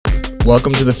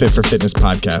Welcome to the Fit for Fitness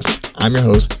podcast. I'm your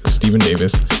host, Stephen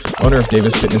Davis, owner of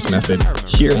Davis Fitness Method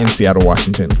here in Seattle,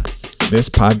 Washington. This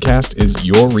podcast is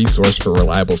your resource for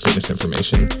reliable fitness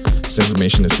information. This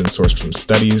information has been sourced from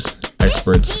studies,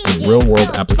 experts, and real-world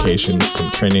application from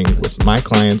training with my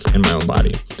clients and my own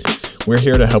body. We're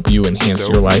here to help you enhance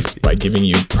your life by giving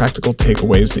you practical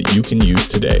takeaways that you can use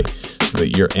today so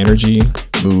that your energy,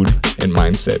 mood, and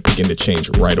mindset begin to change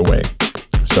right away.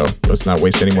 So let's not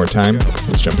waste any more time.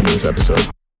 Let's jump into this episode.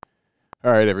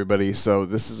 All right, everybody. So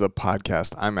this is a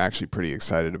podcast I'm actually pretty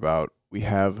excited about. We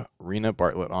have Rena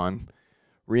Bartlett on.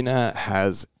 Rena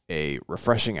has a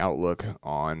refreshing outlook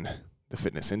on the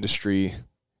fitness industry,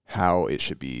 how it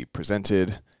should be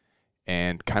presented,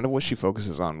 and kind of what she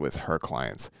focuses on with her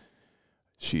clients.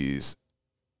 She's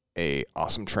an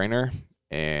awesome trainer,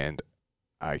 and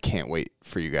I can't wait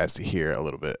for you guys to hear a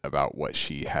little bit about what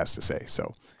she has to say.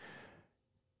 So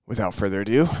without further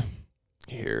ado,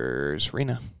 here's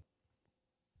Rena.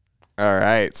 All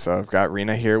right, so I've got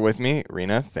Rena here with me.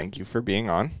 Rena, thank you for being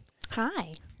on.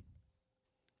 Hi.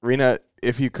 Rena,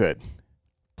 if you could,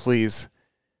 please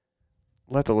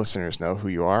let the listeners know who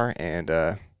you are and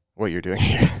what you're doing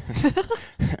here.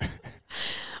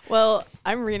 Well,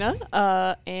 I'm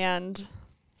Rena, and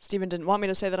Stephen didn't want me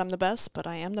to say that I'm the best, but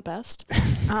I am the best.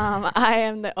 I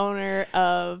am the owner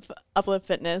of Uplift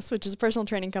Fitness, which is a personal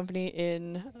training company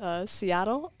in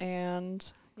Seattle, and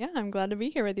yeah, I'm glad to be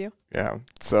here with you. Yeah,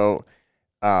 so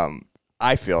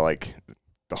I feel like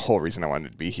the whole reason I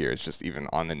wanted to be here is just even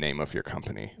on the name of your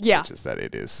company, which is that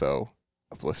it is so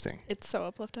uplifting. It's so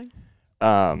uplifting.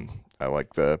 I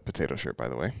like the potato shirt, by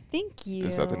the way. Thank you.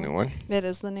 Is that the new one? It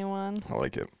is the new one. I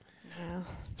like it. Yeah.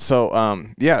 So,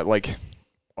 yeah, like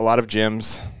a lot of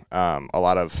gyms, a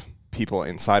lot of people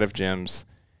inside of gyms,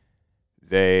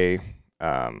 they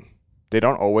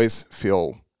don't always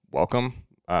feel welcome.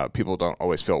 People don't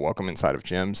always feel welcome inside of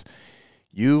gyms.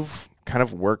 You've kind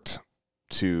of worked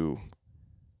to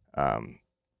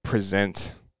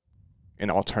present an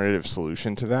alternative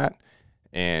solution to that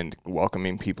and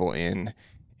welcoming people in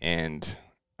and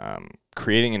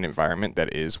creating an environment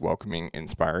that is welcoming,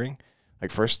 inspiring.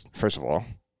 Like first of all,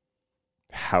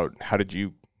 how did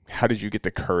you get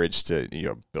the courage to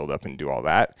build up and do all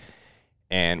that,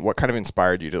 and what kind of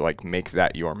inspired you to like make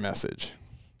that your message?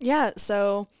 Yeah,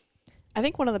 so I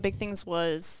think one of the big things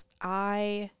was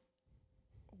when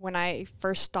I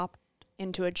first stopped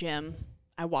into a gym,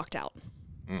 I walked out.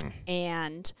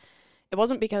 And it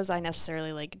wasn't because I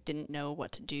necessarily like didn't know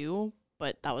what to do,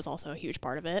 but that was also a huge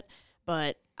part of it.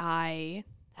 But I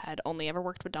had only ever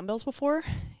worked with dumbbells before,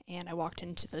 and I walked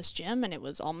into this gym and it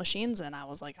was all machines, and I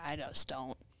was like, I just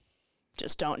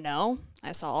don't know.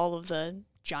 I saw all of the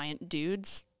giant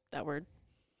dudes that were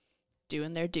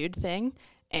doing their dude thing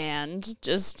and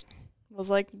just was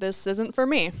like, this isn't for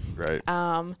me. Right.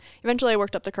 Eventually I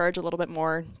worked up the courage a little bit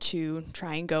more to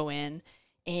try and go in,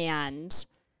 and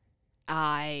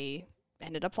I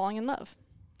ended up falling in love.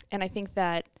 And I think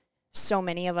that so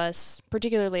many of us,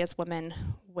 particularly as women,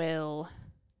 will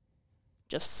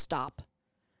just stop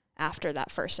after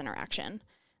that first interaction,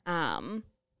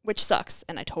 which sucks,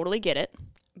 and I totally get it.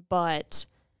 But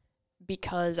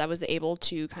because I was able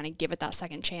to kind of give it that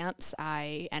second chance,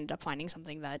 I ended up finding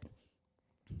something that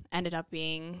ended up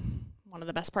being one of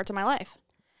the best parts of my life.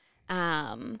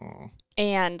 And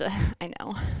I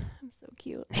know, I'm so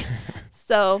cute.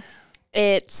 So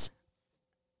it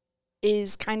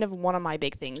is kind of one of my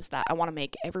big things that I want to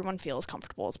make everyone feel as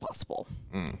comfortable as possible,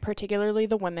 particularly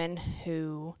the women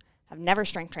who have never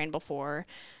strength trained before.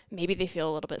 Maybe they feel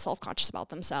a little bit self-conscious about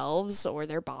themselves or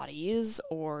their bodies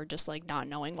or just like not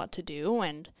knowing what to do.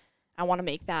 And I want to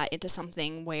make that into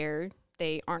something where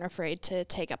they aren't afraid to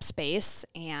take up space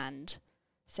and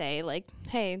say like,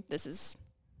 hey, this is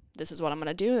what I'm going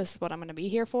to do. This is what I'm going to be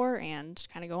here for, and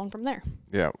kind of going from there.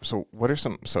 Yeah. So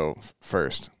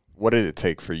first, what did it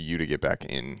take for you to get back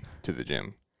into the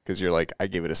gym? Because you're like, I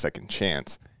gave it a second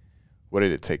chance. What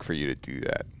did it take for you to do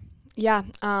that? Yeah.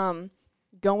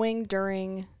 Going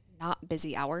during not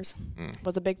busy hours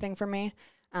was a big thing for me.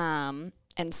 And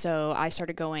so I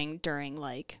started going during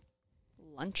like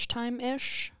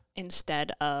lunchtime-ish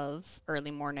instead of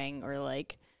early morning or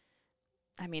like,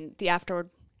 I mean, the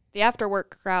after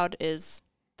work crowd is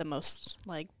the most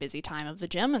like busy time of the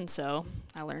gym, and so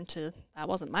I learned that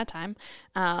wasn't my time.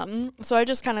 So I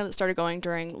just kind of started going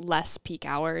during less peak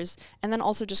hours, and then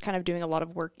also just kind of doing a lot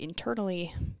of work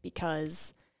internally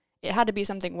because it had to be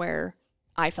something where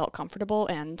I felt comfortable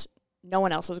and no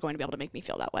one else was going to be able to make me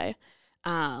feel that way.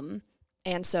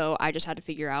 And so I just had to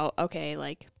figure out, okay,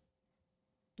 like,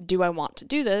 do I want to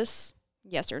do this?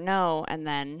 Yes or no? And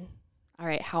then all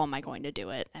right, how am I going to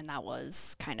do it? And that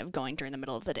was kind of going during the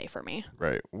middle of the day for me.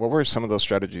 Right. What were some of those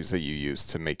strategies that you use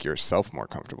to make yourself more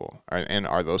comfortable? And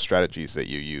are those strategies that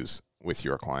you use with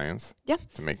your clients? Yeah.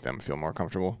 To make them feel more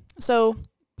comfortable? So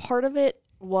part of it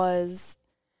was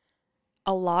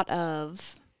a lot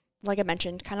of, like I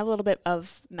mentioned, kind of a little bit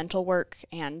of mental work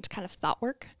and kind of thought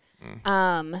work.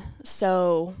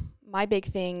 So my big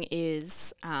thing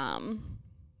is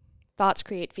thoughts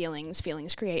create feelings,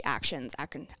 feelings create actions,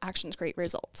 actions create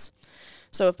results.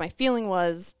 So if my feeling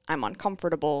was I'm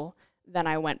uncomfortable, then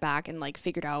I went back and like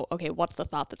figured out, okay, what's the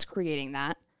thought that's creating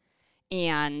that?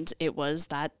 And it was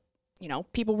that,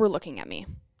 people were looking at me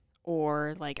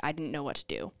or like I didn't know what to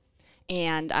do.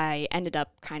 And I ended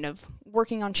up kind of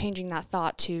working on changing that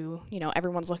thought to,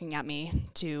 everyone's looking at me,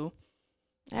 to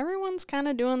everyone's kind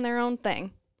of doing their own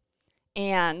thing.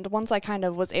 And once I kind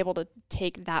of was able to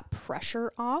take that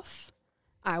pressure off,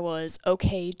 I was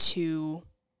okay to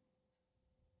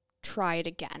try it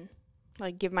again,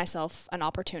 like give myself an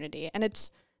opportunity. And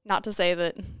it's not to say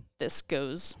that this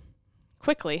goes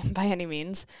quickly by any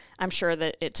means. I'm sure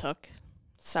that it took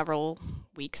several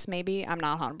weeks maybe. I'm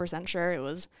not 100% sure. It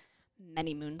was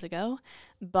many moons ago,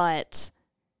 but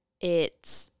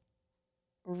it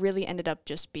really ended up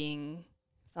just being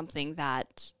something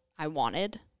that I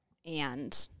wanted,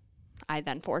 and I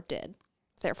therefore did.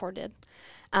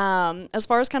 As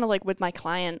far as kind of like with my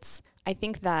clients, I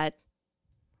think that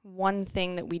one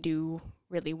thing that we do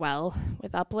really well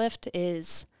with Uplift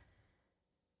is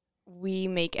we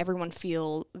make everyone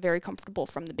feel very comfortable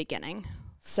from the beginning.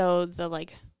 So the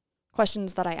like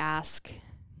questions that I ask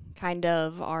kind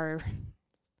of are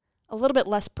a little bit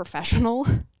less professional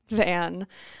than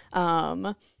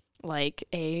like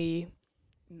a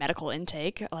medical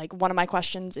intake. Like one of my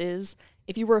questions is,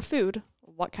 if you were a food,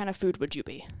 what kind of food would you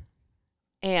be?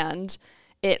 And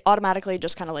it automatically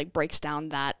just kind of like breaks down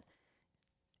that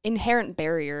inherent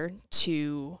barrier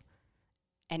to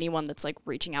anyone that's like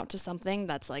reaching out to something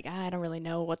that's like, I don't really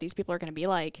know what these people are going to be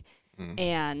like.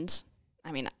 And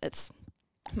I mean, it's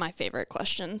my favorite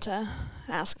question to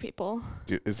ask people.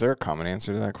 Is there a common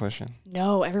answer to that question?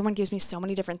 No, everyone gives me so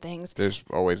many different things. There's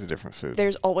always a different food.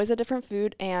 There's always a different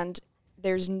food, and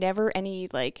there's never any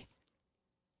like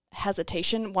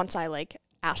hesitation once I like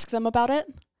ask them about it.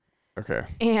 Okay.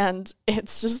 And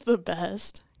it's just the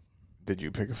best. Did you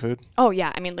pick a food? Oh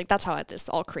yeah, I mean like that's how this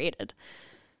all created.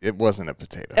 It wasn't a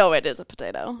potato. Oh, it is a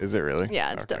potato. Is it really?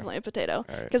 Yeah, it's definitely a potato.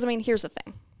 Right. Because I mean, here's the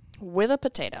thing. With a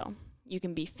potato, you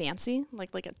can be fancy, like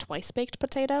a twice baked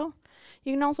potato.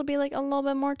 You can also be like a little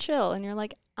bit more chill, and you're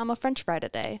like, I'm a French fry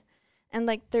today. And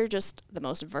like they're just the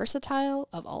most versatile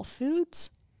of all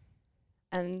foods.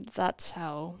 And that's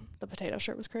how the potato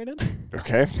shirt was created.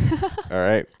 Okay. All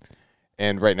right.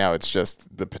 And right now it's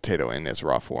just the potato in its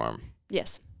raw form.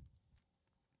 Yes.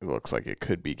 It looks like it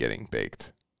could be getting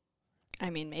baked. I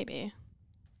mean, maybe.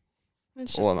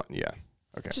 It's just, yeah.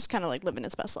 Okay. Just kind of like living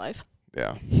its best life.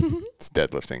 Yeah. It's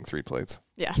deadlifting 3 plates.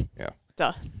 Yeah. Yeah.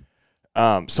 Duh.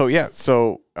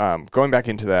 So going back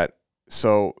into that,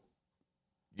 so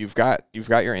you've got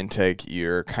your intake,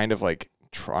 you're kind of like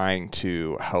trying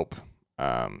to help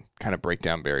kind of break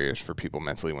down barriers for people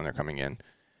mentally when they're coming in.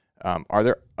 Are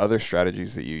there other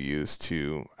strategies that you use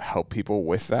to help people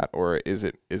with that, or is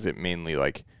it mainly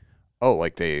like,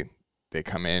 they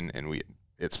come in and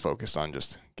it's focused on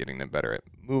just getting them better at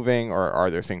moving, or are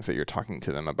there things that you're talking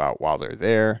to them about while they're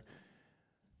there?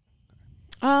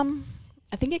 I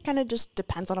think it kind of just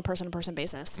depends on a person-to-person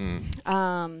basis.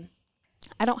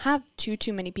 I don't have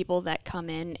too many people that come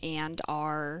in and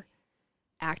are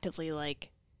actively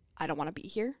like, I don't want to be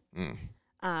here,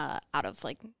 out of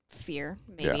like fear,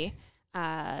 maybe.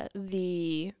 Yeah.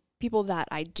 The people that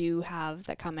I do have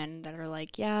that come in that are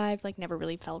like, yeah, I've like never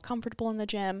really felt comfortable in the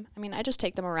gym. I mean, I just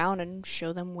take them around and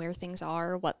show them where things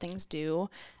are, what things do,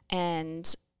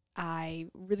 and I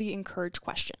really encourage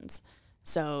questions.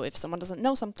 So if someone doesn't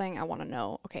know something, I want to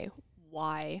know, okay,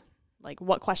 why? Like,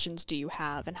 what questions do you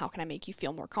have, and how can I make you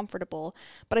feel more comfortable?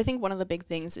 But I think one of the big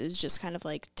things is just kind of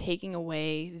like taking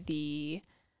away the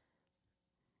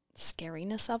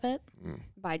scariness of it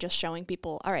by just showing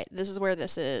people, all right, this is where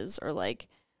this is, or like,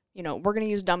 we're going to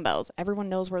use dumbbells. Everyone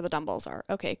knows where the dumbbells are.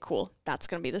 Okay, cool. That's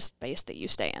going to be the space that you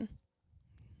stay in.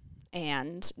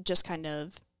 And just kind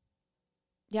of,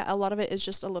 a lot of it is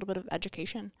just a little bit of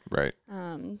education. Right.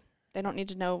 They don't need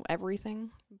to know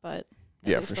everything, but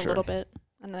at least a little bit,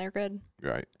 and they're good.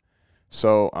 Right.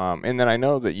 So, and then I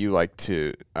know that you like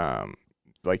to,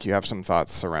 you have some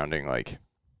thoughts surrounding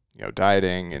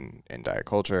dieting and diet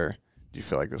culture. Do you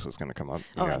feel like this was going to come up?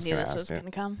 I knew this was going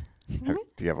to come. Do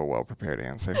you have a well-prepared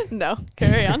answer? No,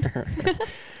 carry on.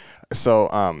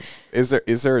 So, is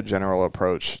there a general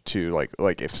approach to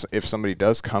like if somebody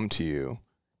does come to you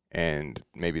and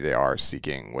maybe they are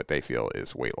seeking what they feel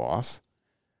is weight loss,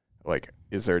 like,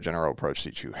 is there a general approach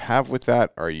that you have with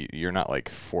that? Or you're not like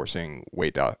forcing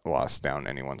weight loss down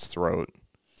anyone's throat?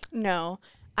 No,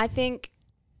 I think,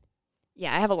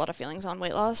 yeah, I have a lot of feelings on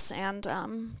weight loss and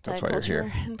That's diet why you're culture.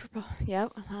 here.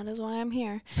 Yep, that is why I'm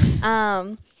here.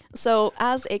 So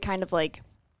as a kind of like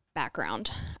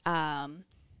background, one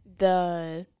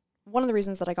of the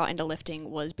reasons that I got into lifting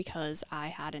was because I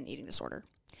had an eating disorder.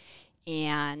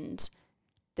 And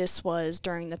this was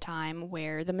during the time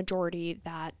where the majority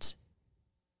that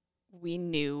we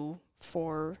knew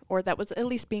for, or that was at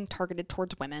least being targeted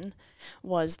towards women,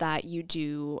 was that you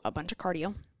do a bunch of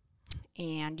cardio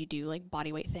and you do like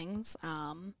body weight things.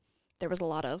 There was a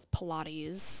lot of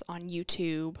Pilates on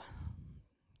YouTube,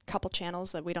 couple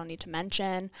channels that we don't need to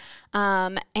mention.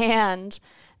 And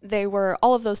they were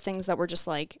all of those things that were just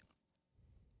like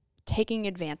taking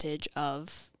advantage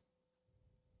of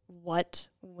what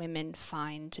women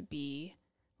find to be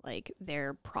like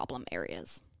their problem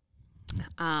areas.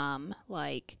 And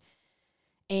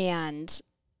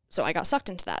so I got sucked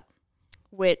into that,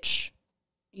 which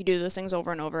you do those things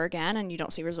over and over again and you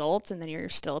don't see results and then you're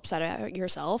still upset at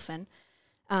yourself. And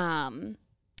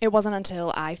it wasn't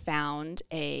until I found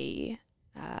a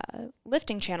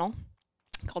lifting channel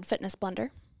called Fitness Blender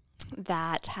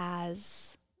that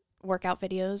has workout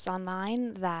videos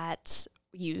online that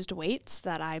used weights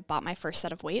that I bought my first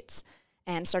set of weights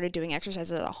and started doing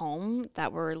exercises at home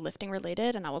that were lifting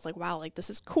related. And I was like, wow, like this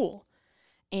is cool.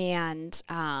 And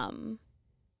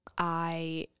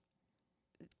I,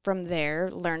 from there,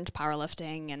 learned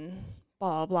powerlifting and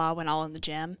blah, blah, blah, went all in the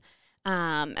gym.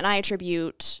 And I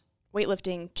attribute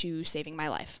weightlifting to saving my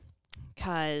life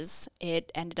because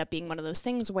it ended up being one of those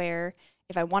things where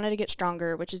if I wanted to get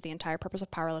stronger, which is the entire purpose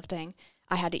of powerlifting,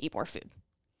 I had to eat more food.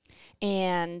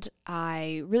 And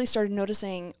I really started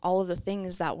noticing all of the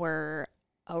things that were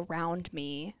around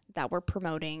me that were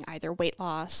promoting either weight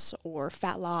loss or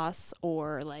fat loss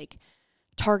or like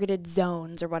targeted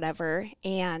zones or whatever.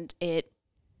 And it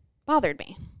bothered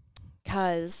me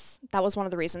because that was one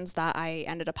of the reasons that I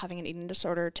ended up having an eating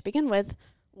disorder to begin with,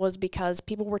 was because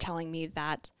people were telling me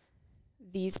that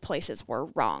these places were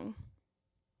wrong.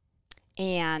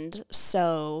 And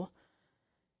so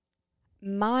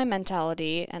my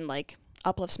mentality and like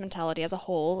Uplift's mentality as a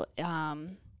whole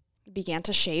began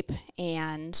to shape,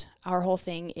 and our whole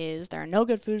thing is there are no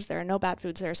good foods, there are no bad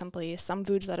foods, there are simply some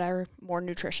foods that are more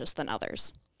nutritious than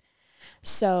others.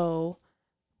 So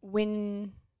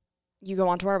when you go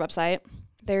onto our website,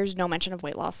 there's no mention of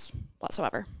weight loss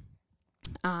whatsoever,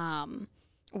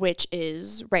 which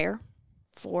is rare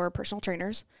for personal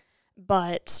trainers,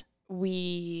 but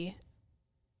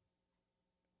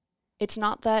it's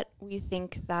not that we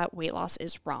think that weight loss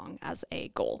is wrong as a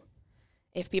goal.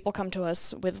 If people come to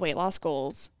us with weight loss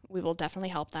goals, we will definitely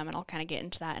help them, and I'll kind of get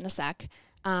into that in a sec.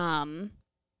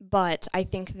 But I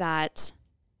think that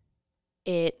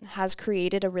it has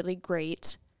created a really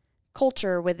great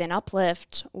culture within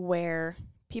Uplift where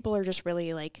people are just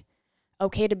really like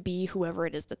okay to be whoever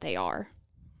it is that they are.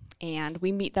 And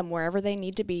we meet them wherever they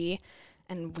need to be,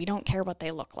 and we don't care what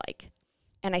they look like.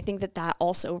 And I think that that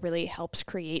also really helps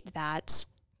create that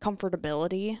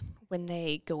comfortability when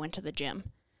they go into the gym.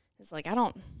 It's like, I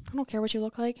don't care what you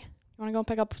look like. You want to go and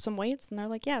pick up some weights? And they're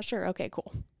like, yeah, sure. Okay,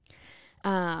 cool.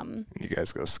 You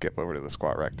guys go skip over to the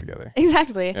squat rack together.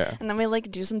 Exactly. Yeah. And then we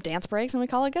like do some dance breaks and we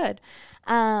call it good.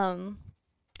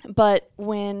 But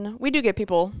when we do get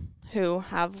people who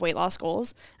have weight loss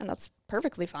goals, and that's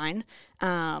perfectly fine,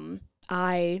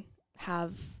 I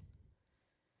have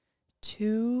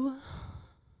two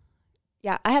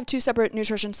separate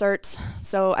nutrition certs.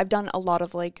 So I've done a lot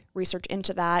of like research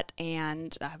into that,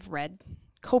 and I've read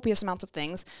copious amounts of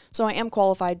things. So I am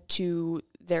qualified to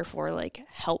therefore like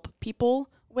help people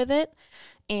with it.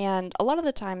 And a lot of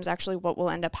the times actually what will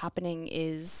end up happening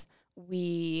is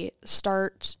we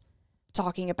start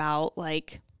talking about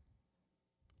like,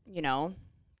 you know,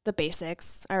 the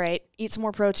basics. All right, eat some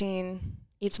more protein,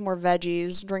 eat some more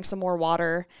veggies, drink some more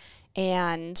water.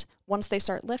 And once they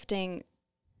start lifting,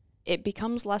 it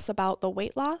becomes less about the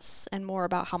weight loss and more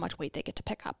about how much weight they get to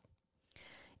pick up.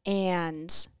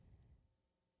 And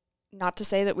not to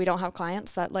say that we don't have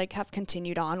clients that like have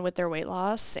continued on with their weight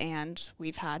loss, and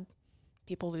we've had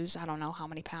people lose, I don't know how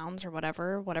many pounds or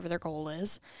whatever their goal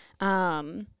is.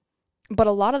 But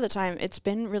a lot of the time it's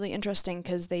been really interesting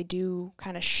because they do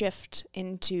kind of shift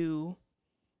into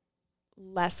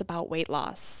less about weight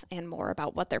loss and more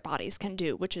about what their bodies can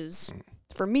do, which is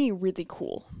for me really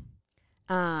cool.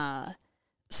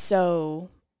 So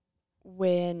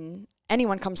when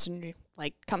anyone comes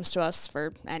to us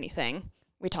for anything,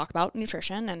 we talk about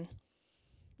nutrition, and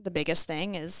the biggest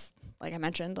thing is, like I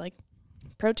mentioned, like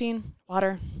protein,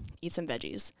 water, eat some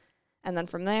veggies. And then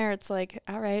from there, it's like,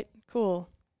 all right, cool.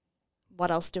 What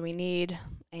else do we need?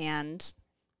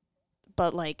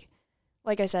 But like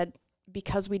I said,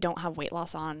 because we don't have weight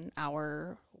loss on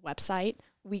our website,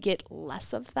 we get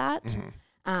less of that,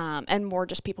 and more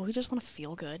just people who just want to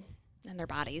feel good in their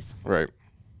bodies. Right.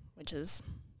 Which is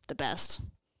the best.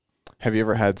 Have you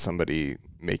ever had somebody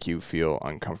make you feel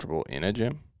uncomfortable in a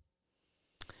gym?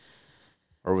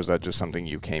 Or was that just something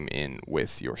you came in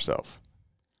with yourself?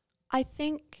 I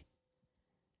don't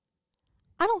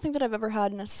think that I've ever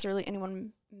had necessarily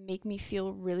anyone make me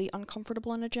feel really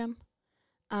uncomfortable in a gym.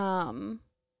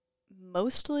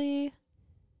 Mostly.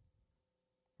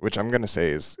 Which I'm going to say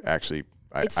is actually,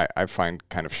 I find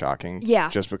kind of shocking. Yeah.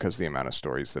 Just because the amount of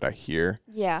stories that I hear.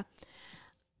 Yeah.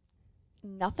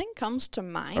 Nothing comes to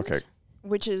mind. Okay.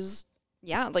 Which is,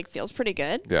 feels pretty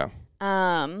good. Yeah.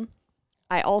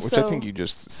 I also. Which I think you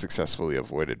just successfully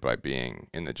avoided by being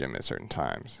in the gym at certain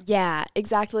times. Yeah,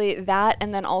 exactly. That,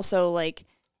 and then also, like,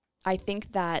 I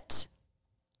think that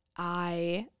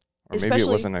Or maybe it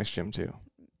was a nice gym, too.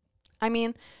 I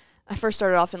mean, I first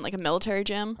started off in, like, a military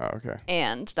gym. Oh, okay.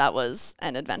 And that was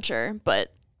an adventure.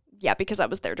 But, yeah, because I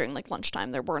was there during, like,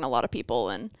 lunchtime, there weren't a lot of people.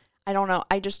 And I don't know,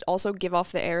 I just also give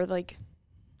off the air, like,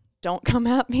 don't come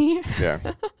at me. Yeah.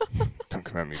 Don't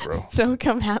come at me, bro. Don't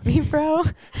come at me, bro.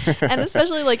 And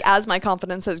especially, like, as my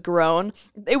confidence has grown,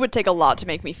 it would take a lot to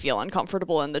make me feel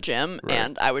uncomfortable in the gym. Right.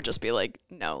 And I would just be like,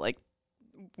 no, like,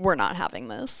 we're not having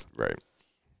this. Right.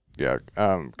 Yeah.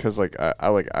 Because, like,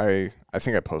 I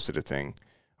think I posted a thing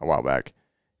a while back,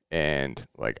 and,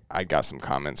 like, I got some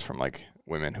comments from, like,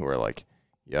 women who were like,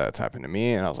 yeah, that's happened to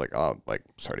me. And I was like, oh, like,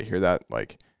 sorry to hear that.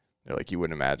 Like, they're like, you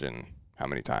wouldn't imagine how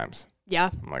many times.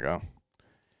 Yeah. I'm like, oh.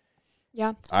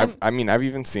 Yeah. I've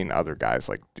even seen other guys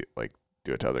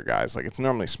do it to other guys. Like, it's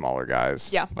normally smaller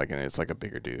guys. Yeah. Like, and it's like a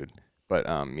bigger dude. But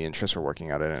me and Trish were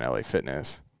working out at an LA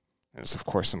Fitness, and it's of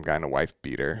course some guy in a wife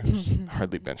beater who's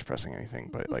hardly bench pressing anything,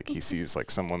 but like he sees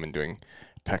like some woman doing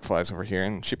pec flies over here,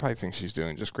 and she probably thinks she's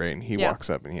doing just great. And he walks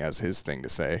up and he has his thing to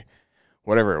say,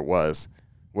 whatever it was,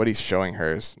 what he's showing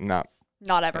her is not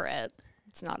ever it.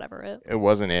 It's not ever it. It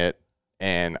wasn't it,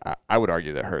 and I would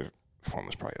argue that her form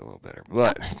was probably a little better,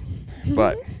 but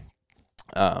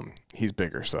he's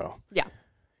bigger, so yeah,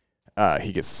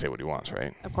 he gets to say what he wants,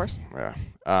 right? Of course. Yeah.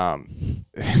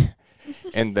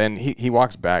 And then he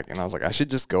walks back, and I was like, I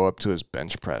should just go up to his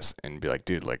bench press and be like,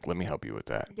 dude, like, let me help you with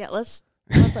that. Yeah, that's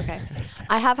okay.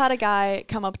 I have had a guy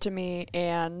come up to me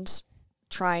and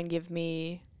try and give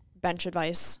me bench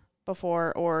advice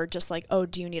before, or just like, oh,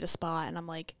 do you need a spot? And I'm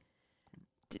like,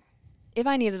 if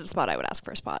I needed a spot, I would ask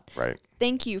for a spot. Right.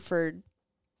 Thank you for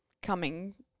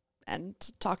coming and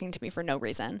talking to me for no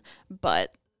reason.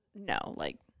 But no,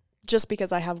 like, just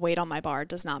because I have weight on my bar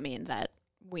does not mean that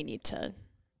we need to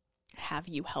have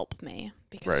you help me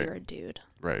because you're a dude.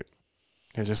 Right.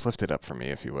 Yeah, just lift it up for me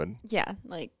if you would. Yeah,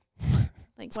 like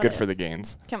it's good for the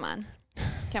gains. Come on.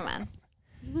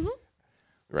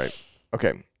 Right.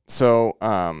 Okay. So,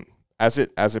 as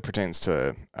it pertains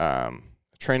to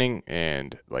training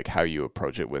and like how you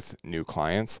approach it with new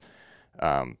clients,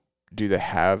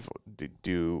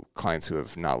 do clients who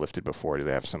have not lifted before, do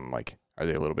they have some, like, are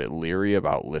they a little bit leery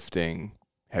about lifting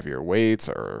heavier weights,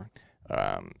 or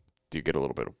do you get a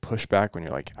little bit of pushback when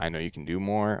you're like, I know you can do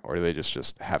more, or do they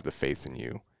just have the faith in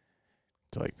you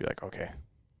to like be like, okay?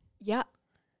 Yeah.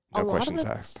 No questions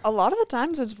asked. A lot of the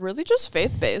times it's really just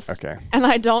faith-based. Okay. And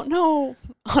I don't know,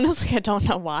 honestly, I don't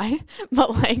know why,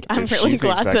 but like, I'm really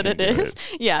glad that it is.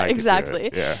 Yeah, exactly.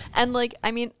 Yeah. And like,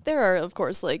 I mean, there are, of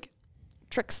course, like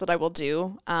tricks that I will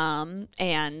do,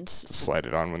 and just slide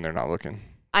it on when they're not looking.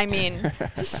 I mean,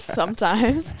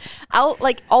 sometimes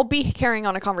I'll be carrying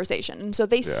on a conversation, and so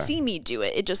they see me do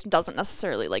it. It just doesn't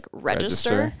necessarily like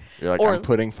register. You're like, I'm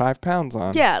putting 5 pounds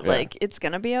on. Yeah, like it's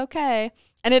gonna be okay,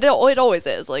 and it always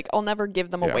is. Like, I'll never give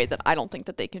them a weight that I don't think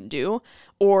that they can do,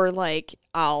 or like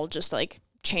I'll just like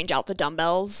change out the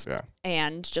dumbbells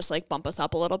and just like bump us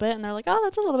up a little bit, and they're like, oh,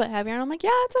 that's a little bit heavier, and I'm like, yeah,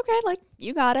 it's okay, like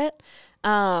you got it.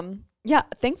 Yeah,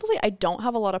 thankfully I don't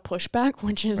have a lot of pushback,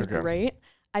 which is great.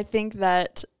 I think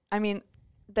that, I mean,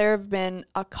 there have been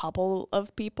a couple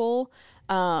of people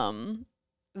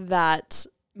that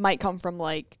might come from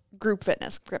like group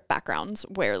fitness backgrounds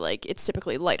where like it's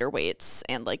typically lighter weights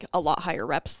and like a lot higher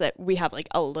reps, that we have like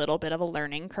a little bit of a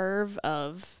learning curve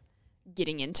of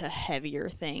getting into heavier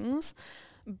things.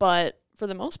 But for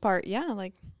the most part, yeah,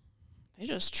 like they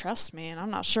just trust me, and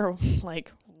I'm not sure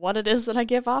like what it is that I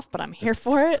give off, but I'm here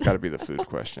for it. It's got to be the food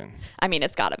question. I mean,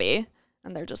 it's got to be.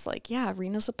 And they're just like, yeah,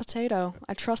 Rena's a potato.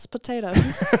 I trust potatoes.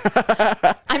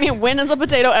 I mean, when has a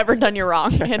potato ever done you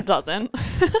wrong? It doesn't.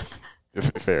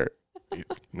 Fair.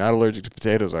 Not allergic to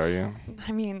potatoes, are you?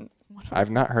 I mean, I've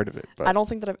not heard of it. But I don't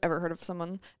think that I've ever heard of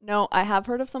someone. No, I have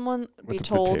heard of someone be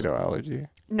told. What's a potato allergy?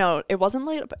 No, it wasn't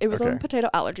it was Okay. a potato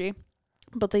allergy.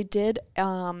 But they did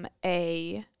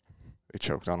They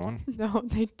choked on one? No,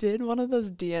 they did one of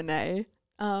those DNA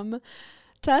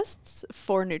tests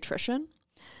for nutrition.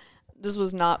 This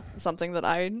was not something that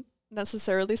I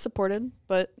necessarily supported,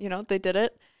 but, you know, they did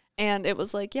it. And it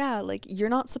was like, yeah, like, you're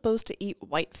not supposed to eat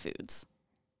white foods.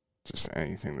 Just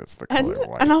anything that's the color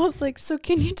white. And I was like, so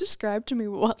can you describe to me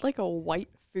what, like, a white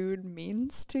food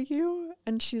means to you?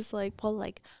 And she's like, well,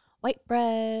 like, white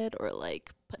bread or,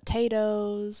 like,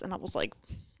 potatoes. And I was like,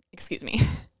 excuse me.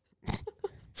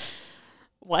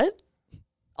 What?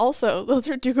 Also, those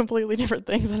are two completely different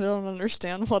things. I don't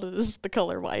understand what it is with the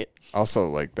color white. Also,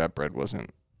 like, that bread wasn't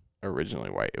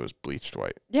originally white. It was bleached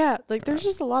white. Yeah, like, there's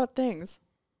just a lot of things.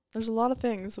 There's a lot of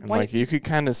things. And White, like, you could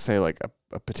kind of say, like,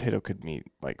 a potato could be,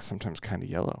 like, sometimes kind of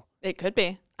yellow. it could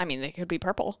be. I mean, they could be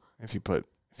purple. If you put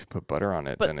butter on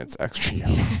it, But- then it's extra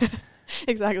yellow.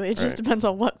 Exactly. It Right. just depends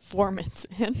on what form it's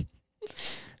in. Are we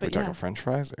But talking yeah, French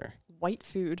fries or? white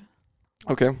food.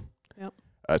 Okay. Yep.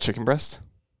 Chicken breast?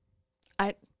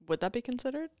 Would that be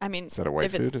considered? I mean, Is that a white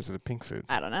if food? it's- Is it a pink food?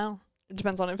 I don't know. It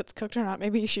depends on if it's cooked or not.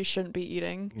 Maybe she shouldn't be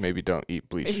eating. Maybe don't eat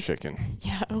bleached Maybe- chicken.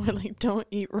 Yeah, or like don't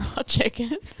eat raw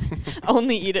chicken.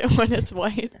 Only eat it when it's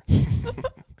white.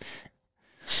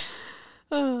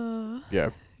 Yeah. Yeah.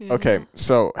 Okay.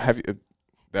 So have you?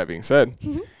 That being said,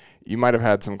 Mhm. you might have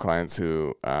had some clients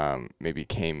who maybe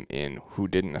came in who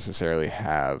didn't necessarily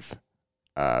have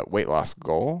a weight loss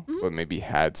goal, Mhm. but maybe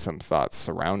had some thoughts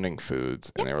surrounding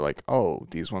foods, and they were like, "Oh,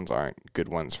 these ones aren't good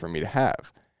ones for me to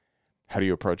have." How do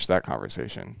you approach that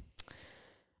conversation?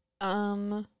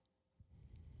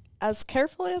 As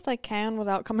carefully as I can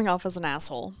without coming off as an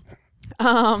asshole.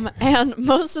 And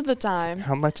most of the time,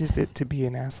 How much is it to be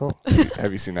an asshole?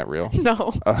 Have you seen that reel?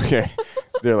 no. Okay.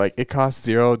 They're like, it costs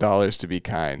 $0 to be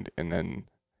kind, and then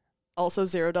Also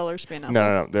 $0 to be an asshole.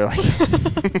 no. They're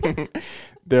like,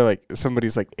 they're like,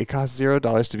 somebody's like, it costs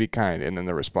 $0 to be kind, and then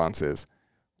the response is,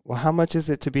 well, how much is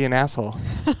it to be an asshole?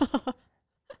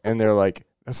 And they're like,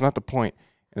 that's not the point.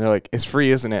 And they're like, it's free,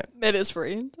 isn't it? It is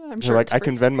free. I'm They're sure. like, it's I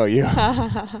free. can Venmo you.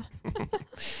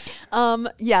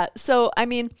 Yeah. So I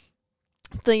mean,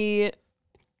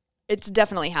 it's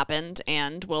definitely happened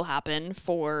and will happen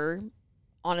for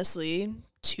honestly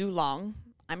too long,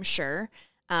 I'm sure.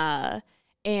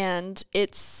 And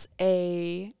it's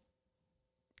a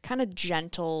kind of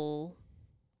gentle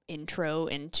intro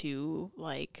into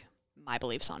like my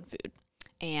beliefs on food.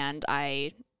 And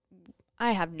I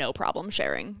have no problem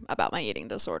sharing about my eating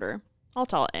disorder. I'll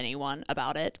tell anyone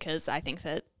about it because I think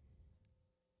that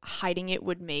hiding it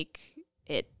would make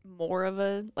it more of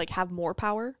a, like, have more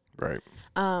power Right.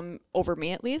 over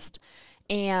me at least.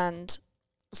 And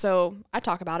so I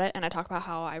talk about it, and I talk about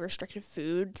how I restricted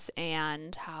foods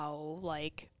and how,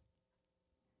 like,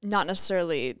 not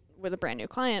necessarily with a brand new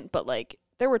client, but like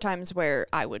there were times where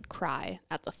I would cry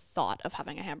at the thought of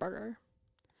having a hamburger,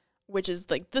 which is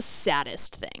like the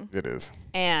saddest thing. It is.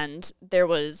 And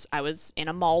I was in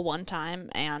a mall one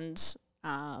time, and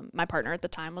my partner at the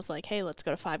time was like, hey, let's go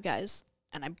to Five Guys.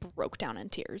 And I broke down in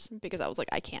tears because I was like,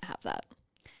 I can't have that.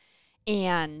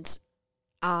 And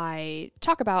I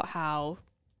talk about how,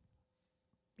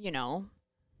 you know,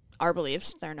 our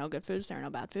beliefs, there are no good foods, there are no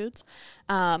bad foods.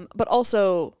 But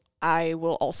also, I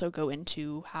will also go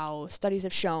into how studies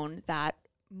have shown that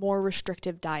more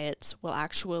restrictive diets will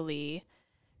actually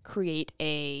create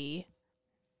a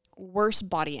worse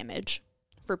body image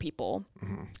for people,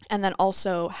 and then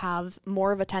also have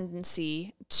more of a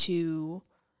tendency to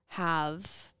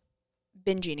have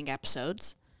binge eating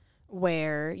episodes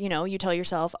where, you know, you tell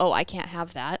yourself, oh, I can't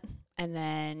have that, and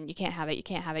then you can't have it, you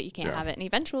can't have it, you can't Yeah. have it, and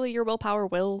eventually your willpower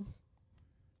will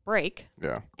break,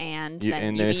 Yeah. and You, then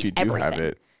and you then if eat you do everything. have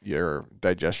it, your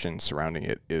digestion surrounding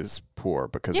it is poor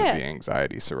because Yeah. of the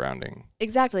anxiety surrounding.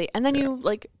 Exactly. And then Yeah. you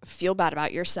like feel bad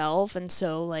about yourself, and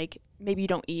so like maybe you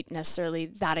don't eat necessarily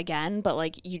that again, but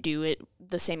like you do it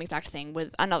the same exact thing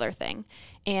with another thing.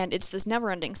 And it's this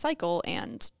never-ending cycle,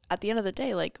 and at the end of the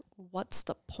day, like, what's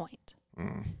the point?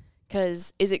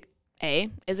 Cuz is it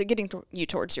getting you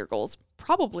towards your goals?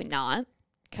 Probably not,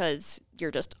 cuz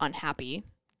you're just unhappy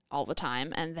all the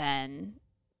time, and then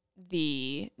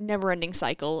the never-ending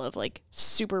cycle of like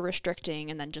super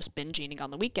restricting and then just binge eating on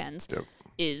the weekends Yep.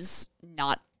 is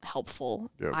not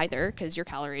helpful Yep. either, because your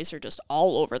calories are just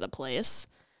all over the place.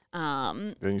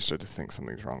 Then you start to think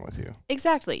something's wrong with you.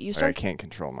 Exactly. You Like, start. I can't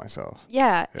control myself.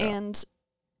 Yeah, Yeah. and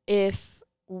if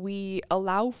we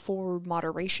allow for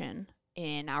moderation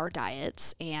in our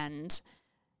diets, and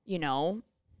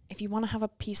if you want to have a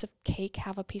piece of cake,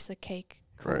 have a piece of cake.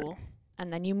 Cool. Right.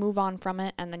 And then you move on from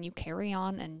it, and then you carry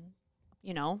on, and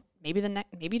maybe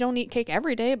maybe you don't eat cake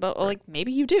every day, but Right. like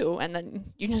maybe you do, and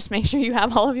then you just make sure you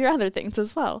have all of your other things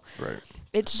as well. Right.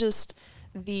 It's just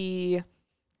the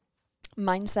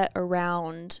mindset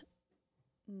around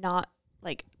the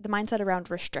mindset around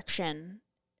restriction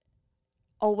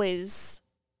always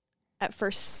at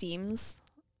first seems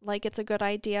like it's a good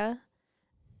idea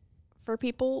for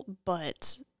people,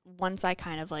 but once I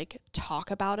kind of like talk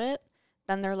about it,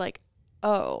 then they're like,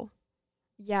 oh,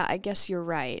 yeah, I guess you're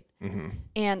right. Mm-hmm.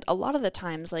 And a lot of the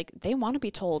times, like, they want to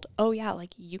be told, oh, yeah,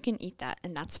 like, you can eat that,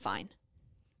 and that's fine.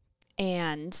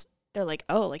 And they're like,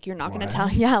 oh, like, you're not going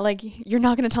to you're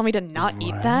not going to tell me to not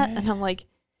eat that? And I'm like,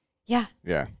 yeah.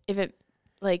 Yeah. If you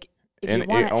And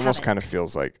want it almost kind of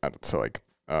feels like,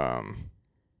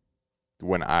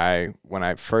 when I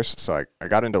first, so I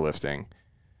got into lifting,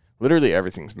 literally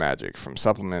everything's magic, from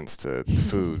supplements to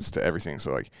foods to everything.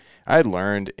 So like I had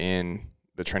learned in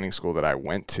the training school that I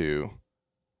went to,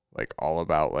 like all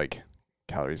about like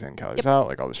calories in, calories out,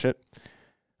 like all the shit.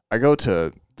 I go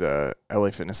to the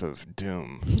LA Fitness of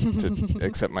Doom to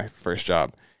accept my first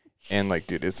job. And like,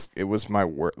 dude, it was my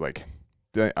work. Like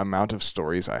the amount of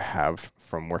stories I have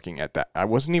from working at that, I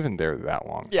wasn't even there that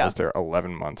long. Yeah. I was there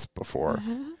 11 months before.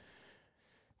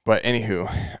 But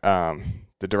anywho,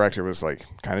 the director was like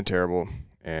kind of terrible.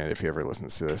 And if he ever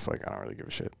listens to this, like, I don't really give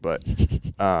a shit. But,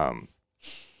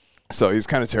 so he's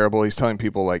kind of terrible. He's telling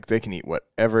people like they can eat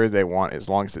whatever they want as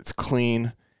long as it's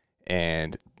clean,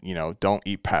 and, don't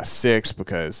eat past 6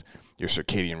 because your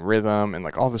circadian rhythm and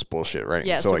like all this bullshit. Right.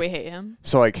 Yeah. And So like, we hate him.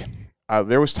 so like,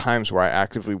 there was times where I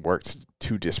actively worked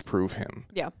to disprove him.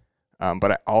 Yeah.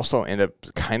 But I also end up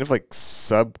kind of like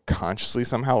subconsciously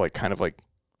somehow, like kind of like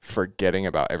forgetting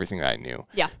about everything that I knew.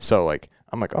 Yeah. So like,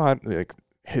 I'm like, oh, like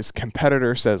his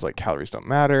competitor says like calories don't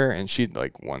matter. And she'd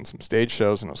like won some stage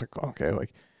shows. And I was like, okay,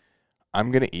 like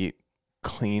I'm going to eat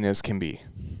clean as can be.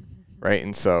 Right.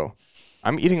 And so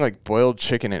I'm eating like boiled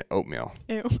chicken and oatmeal.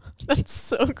 Ew. That's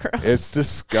so gross. It's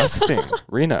disgusting.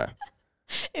 Rena.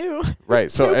 Ew.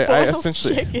 Right. So I boiled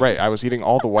essentially, chicken. right. I was eating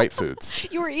all the white foods.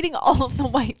 You were eating all of the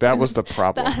white That foods. was the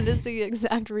problem. That is the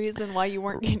exact reason why you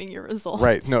weren't getting your results.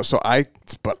 Right. No,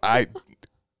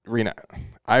 Rena,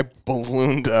 I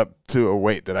ballooned up to a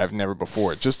weight that I've never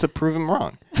before just to prove him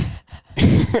wrong.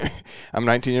 I'm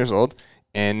 19 years old,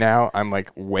 and now I'm like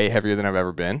way heavier than I've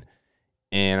ever been.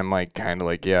 And I'm like, kind of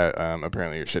like, yeah,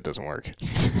 apparently your shit doesn't work.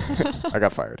 I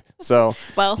got fired. So,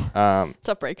 Well,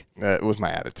 tough break. it was my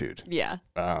attitude. Yeah.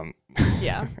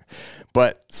 Yeah.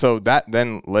 But so that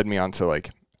then led me on to like,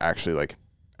 actually like,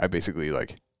 I basically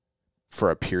like,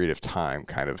 for a period of time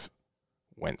kind of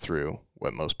went through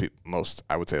what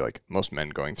I would say like most men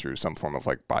going through some form of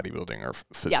like bodybuilding or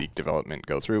physique development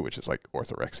go through, which is like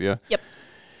orthorexia. Yep.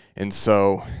 And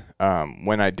so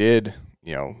when I did,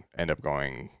 end up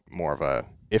going more of a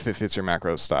if it fits your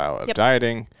macro style of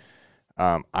dieting,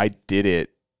 I did it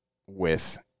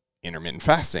with intermittent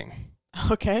fasting.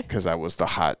 Okay. Because that was the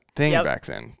hot thing back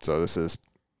then. So this is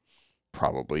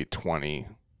probably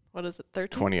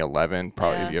 2011,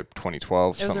 probably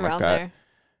 2012, something like that. There.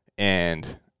 And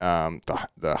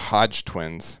the Hodge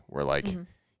twins were like,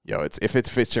 yo, if it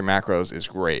fits your macros, is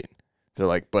great. They're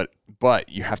like, but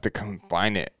you have to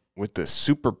combine it with the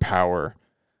superpower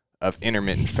of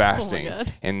intermittent fasting. Oh my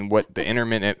God. And what the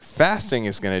intermittent fasting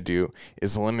is going to do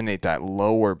is eliminate that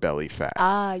lower belly fat.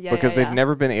 Because they've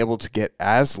never been able to get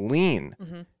as lean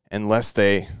unless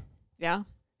they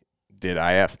did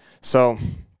IF. So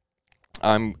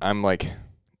I'm like,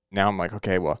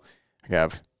 okay, well,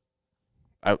 at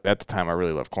the time I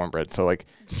really loved cornbread. So like,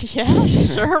 yeah,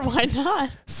 sure. Why not?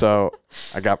 So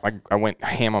I went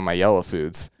ham on my yellow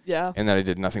foods. Yeah. And then I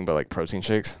did nothing but like protein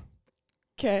shakes.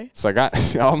 Okay. So I got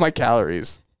all my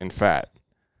calories and fat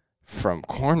from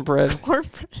cornbread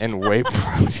and whey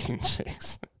protein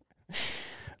shakes.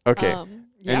 Okay.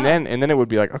 And then it would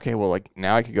be like, okay, well, like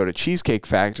now I could go to Cheesecake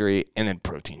Factory and then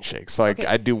protein shakes. So like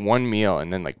I'd do one meal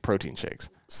and then like protein shakes.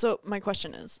 So my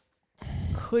question is,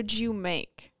 could you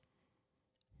make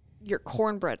your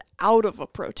cornbread out of a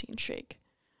protein shake?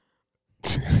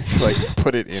 Like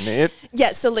put it in it?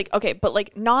 Yeah, so like, okay, but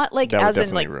like not like That as would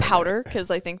in like definitely ruin powder,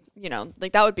 because I think,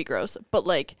 like that would be gross. But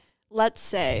like, let's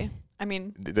say, I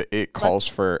mean, it calls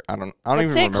for, I don't even remember.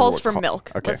 Let's say it calls for what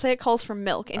milk. Okay. Let's say it calls for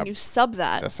milk, and you sub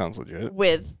that That sounds legit.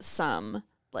 with some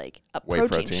like a Whey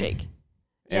protein shake.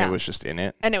 and it was just in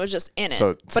it. And it was just in it.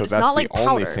 So but it's that's not the like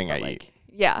only powder, thing I like, eat.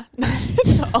 Yeah.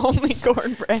 It's only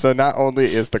cornbread. So not only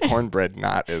is the cornbread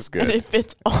not as good. And it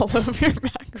fits all of your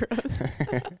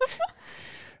macros.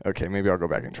 Okay, maybe I'll go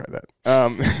back and try that.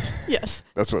 Yes.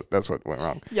 That's what went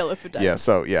wrong. Yellow food diet. Yeah,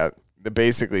 so it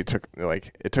basically took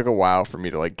a while for me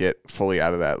to like get fully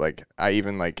out of that. Like I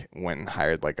even like went and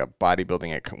hired like a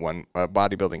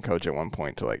bodybuilding coach at one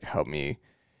point to like help me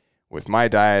with my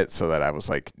diet so that I was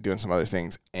like doing some other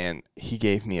things, and he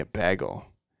gave me a bagel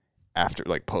after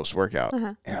like post workout,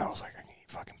 and I was like, I can eat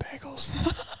fucking bagels.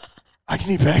 I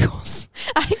can eat bagels.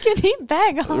 I can eat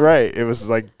bagels. Right. It was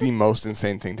like the most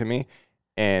insane thing to me.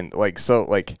 And like, so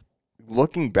like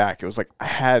looking back, it was like I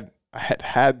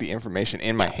had the information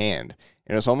in my hand,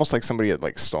 and it was almost like somebody had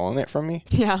like stolen it from me.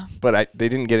 Yeah. But they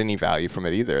didn't get any value from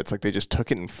it either. It's like they just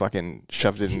took it and fucking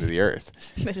shoved it into the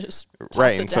earth. They just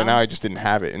right. And so now I just didn't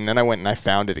have it. And then I went and I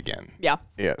found it again. Yeah.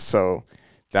 Yeah. So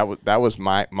that was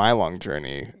my long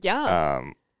journey. Yeah.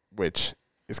 Which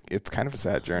it's kind of a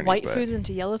sad journey. White foods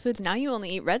into yellow foods. Now you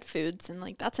only eat red foods, and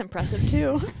like that's impressive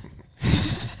too.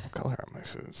 What color are my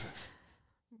foods?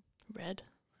 Red.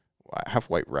 Well, I have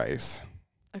white rice.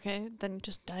 Okay, then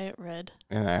just diet red.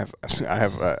 And I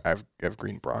have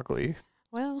green broccoli.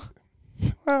 Well,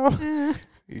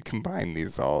 you combine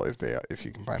these all if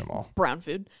you combine them all. brown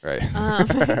food. Right.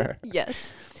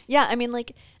 Yes. Yeah, I mean,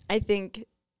 like, I think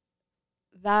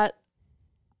that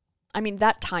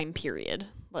time period,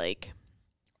 like,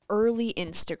 early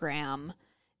Instagram,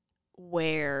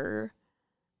 where,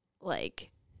 like,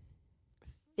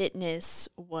 fitness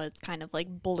was kind of, like,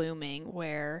 blooming,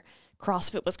 where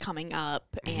CrossFit was coming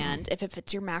up, and If It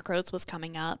Fits Your Macros was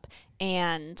coming up,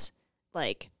 and,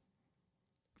 like,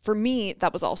 for me,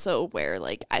 that was also where,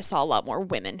 like, I saw a lot more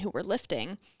women who were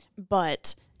lifting,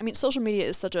 but, I mean, social media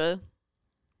is such a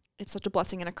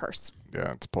blessing and a curse.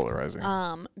 Yeah, it's polarizing.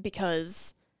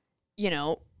 Because,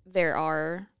 there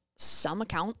are some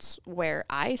accounts where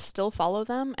I still follow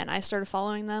them, and I started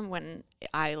following them when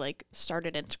I, like,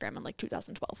 started Instagram in, like,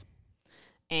 2012.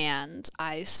 And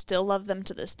I still love them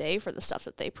to this day for the stuff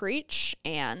that they preach,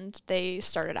 and they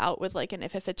started out with, like, an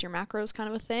If It Fits Your Macros kind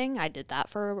of a thing. I did that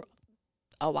for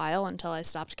a while until I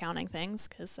stopped counting things,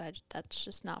 because that's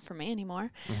just not for me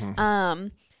anymore.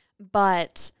 And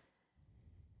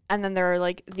then there are,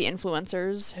 like, the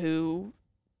influencers who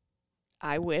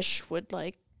I wish would,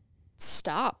 like,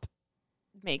 stop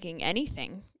making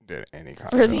anything Any kind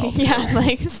for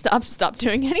of stop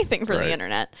doing anything for the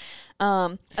internet.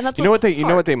 And that's you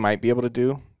know what they might be able to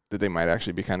do that they might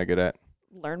actually be kind of good at.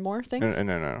 Learn more things.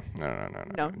 No.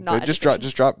 Not just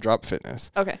drop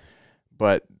fitness. Okay.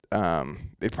 But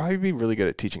they'd probably be really good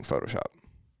at teaching Photoshop.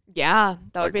 Yeah,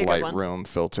 that would be a good one. Lightroom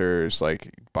filters, like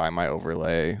buy my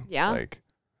overlay. Yeah, like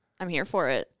I'm here for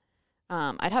it.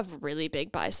 I'd have really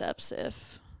big biceps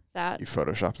if that. You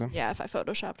Photoshop them? Yeah, if I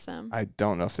Photoshopped them. I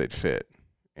don't know if they'd fit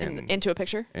into a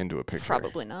picture. Into a picture.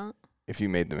 Probably not. If you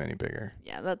made them any bigger.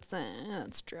 Yeah,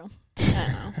 that's true.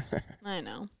 I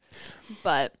know.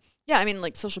 But yeah, I mean,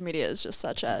 like, social media is just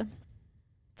such a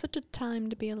time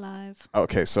to be alive.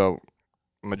 Okay, so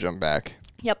I'm gonna jump back.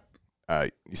 Yep.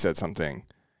 You said something.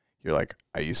 You're like,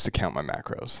 I used to count my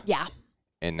macros. Yeah.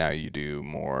 And now you do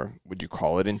more. Would you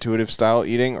call it intuitive style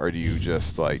eating, or do you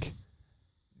just like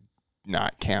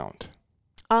not count?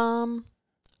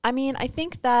 I mean, I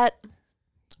think that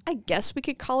I guess we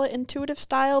could call it intuitive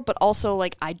style, but also,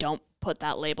 like, I don't put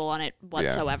that label on it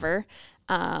whatsoever.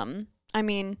 Yeah. I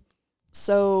mean,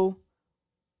 so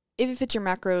If It Fits Your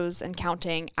Macros and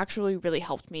counting actually really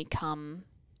helped me come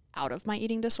out of my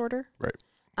eating disorder. Right.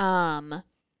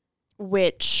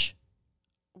 Which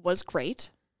was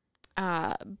great.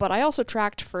 But I also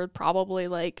tracked for probably,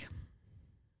 like,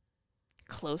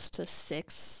 close to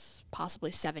 6,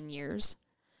 possibly 7 years.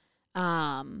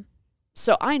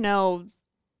 So I know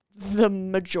the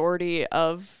majority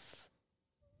of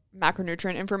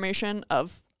macronutrient information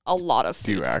of a lot of foods.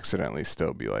 Do you accidentally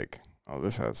still be like, oh,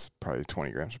 this has probably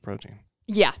 20 grams of protein?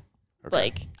 Yeah. Okay.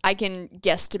 Like, I can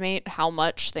guesstimate how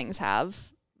much things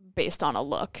have based on a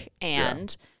look.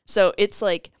 And so it's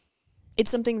like,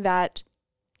 it's something that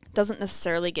doesn't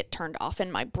necessarily get turned off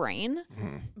in my brain,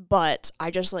 but I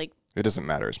just, like, it doesn't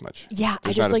matter as much. Yeah,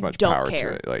 There's I just, not like, as much don't power care.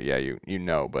 to it. Like, yeah, you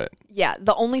know, but yeah,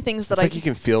 the only things that it's like you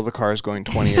can feel the cars going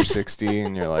 20 or 60,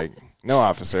 and you're like, no,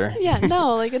 officer. Yeah,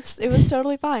 no, like, it was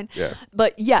totally fine. Yeah.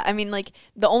 But yeah, I mean, like,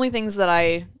 the only things that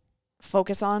I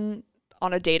focus on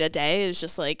a day-to-day is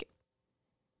just, like,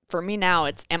 for me now,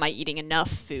 it's, am I eating enough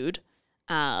food?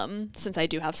 Since I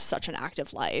do have such an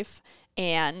active life.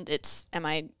 And it's, am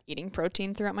I eating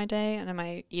protein throughout my day? And am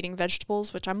I eating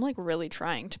vegetables, which I'm, like, really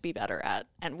trying to be better at?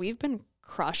 And we've been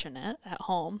crushing it at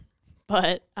home.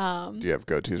 But Do you have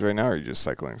go-tos right now, or are you just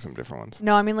cycling some different ones?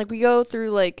 no, I mean, like, we go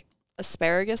through, like,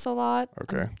 asparagus a lot.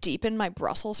 Okay. I'm deep in my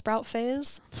Brussels sprout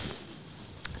phase.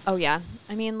 Oh, yeah.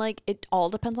 I mean, like, it all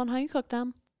depends on how you cook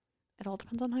them. It all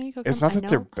depends on how you cook It's them. not that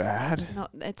they're bad. No,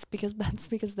 that's because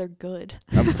they're good.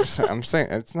 I'm saying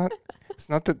it's not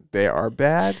that they are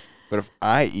bad, but if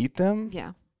I eat them,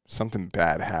 Yeah. something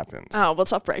bad happens. Oh, well,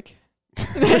 tough break.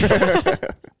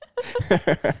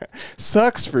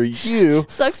 Sucks for you.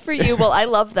 Sucks for you. Well, I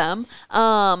love them.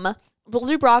 We'll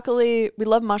do broccoli. We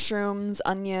love mushrooms,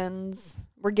 onions.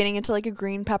 We're getting into like a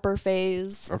green pepper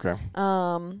phase. Okay.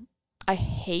 I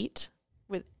hate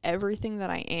with everything that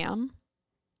I am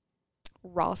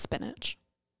raw spinach.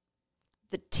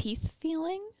 The teeth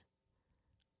feeling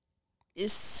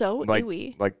is so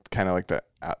ooey. Like kind of like the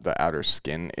outer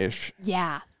skin ish.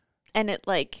 Yeah. And it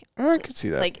like I could see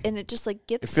that. like and it just like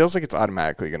gets It feels like it's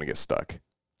automatically gonna get stuck.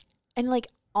 and like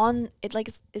on it like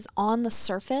is on the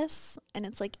surface and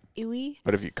it's like ooey.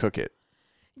 But if you cook it,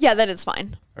 Yeah, then it's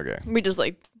fine. okay. We just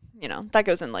like that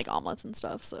goes in like omelets and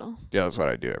stuff, so Yeah, that's what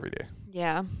I do every day.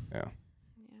 yeah. Yeah.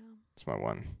 It's my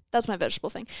one. That's my vegetable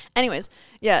thing. Anyways,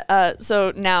 yeah,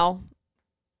 so now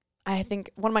I think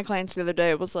one of my clients the other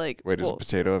day was like, Wait, is a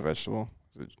potato a vegetable?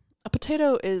 a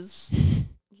potato is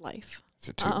life. It's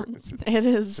a tuber. It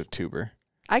is. It's a tuber.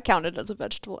 I count it as a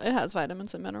vegetable. It has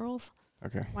vitamins and minerals.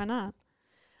 Okay. Why not?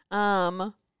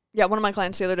 Yeah, one of my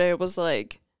clients the other day was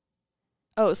like,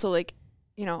 oh, so like,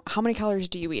 how many calories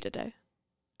do you eat a day?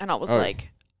 And I was like,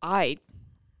 I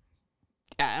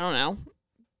don't know.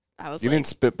 I was You like, didn't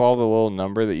spitball the little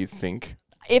number that you think?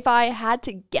 if I had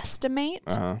to guesstimate,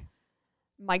 Uh-huh.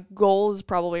 my goal is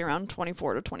probably around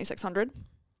 24 to 2,600.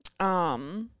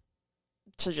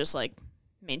 To just like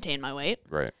maintain my weight.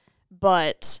 Right.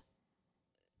 But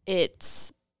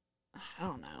it's, I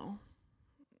don't know.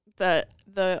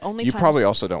 The only You times probably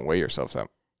also don't weigh yourself that.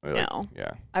 No.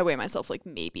 Yeah. I weigh myself like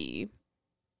maybe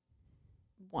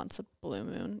once a blue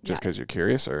moon. Just because you're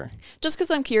curious, or Just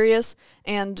because I'm curious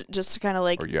and just to kind of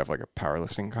like, or you have like a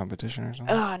powerlifting competition or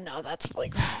something. oh no, that's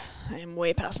like, I am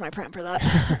way past my prime for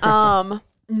that.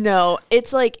 No,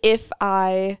 it's like if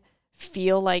I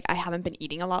feel like I haven't been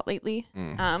eating a lot lately,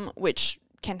 which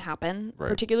can happen, Right.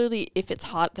 particularly if it's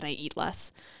hot, then I eat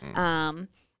less.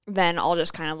 Then I'll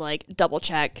just kind of like double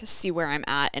check, see where I'm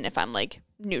at, and if I'm like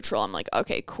neutral, I'm like,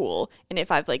 okay, cool. And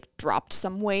if I've like dropped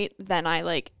some weight, then I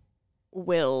like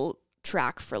will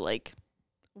track for like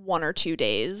 1 or 2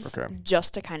 days, Okay.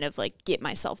 just to kind of like get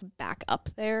myself back up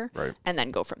there, Right. and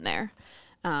then go from there.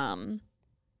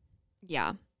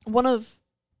 Yeah.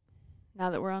 Now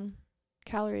that we're on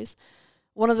calories,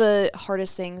 one of the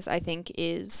hardest things I think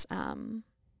is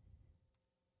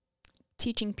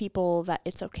teaching people that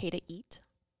it's okay to eat.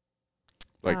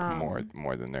 Like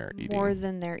more than they're eating. More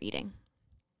than they're eating.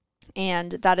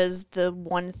 And that is the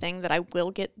one thing that I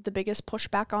will get the biggest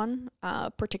pushback on,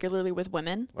 particularly with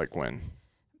women. Like when?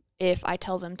 If I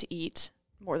tell them to eat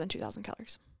more than 2,000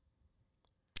 calories.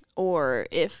 Or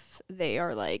if they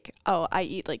are like, oh, I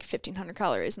eat like 1,500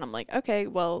 calories. And I'm like, okay,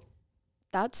 well,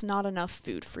 that's not enough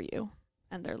food for you.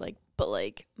 And they're like, but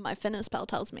like my fitness pal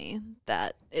tells me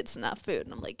that it's enough food.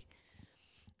 And I'm like,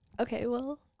 okay,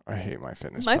 well, I hate my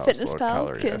fitness my pal's fitness little pal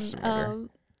calorie can,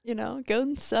 estimator. go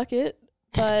and suck it.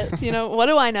 But, what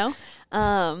do I know?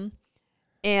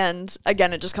 And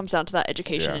again, it just comes down to that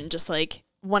education and just like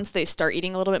once they start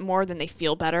eating a little bit more, then they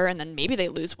feel better and then maybe they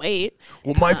lose weight.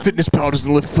 Well, my fitness pal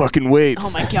doesn't lift fucking weights.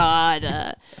 Oh my God.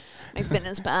 My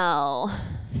fitness pal.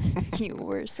 You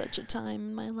were such a time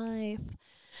in my life.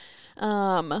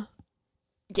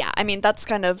 Yeah, I mean, that's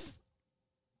kind of,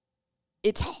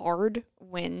 it's hard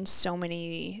when so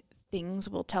many things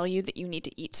will tell you that you need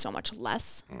to eat so much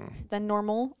less than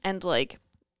normal. And like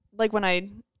when I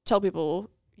tell people,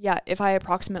 yeah, if I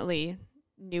approximately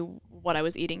knew what I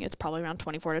was eating, it's probably around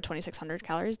 24 to 2,600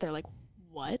 calories. They're like,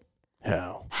 what?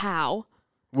 How?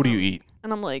 What do you eat?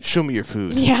 And I'm like, Show me your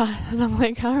food. yeah. And I'm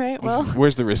like, all right, well,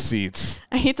 Where's the receipts?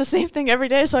 I eat the same thing every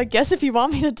day. So I guess if you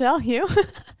want me to tell you.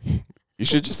 You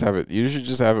should just have it. You should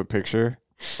just have a picture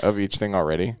of each thing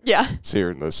already. Yeah. So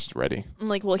your list is ready. I'm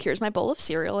like, well, here's my bowl of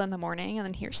cereal in the morning, and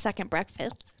then here's second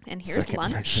breakfast, and here's Second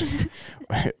lunch.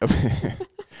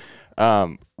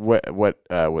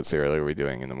 What cereal are we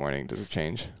doing in the morning? Does it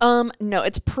change? No,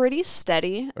 it's pretty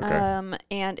steady. Okay.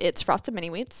 And it's frosted mini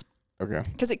wheats Okay.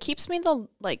 because it keeps me the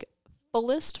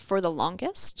fullest for the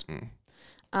longest.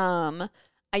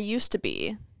 I used to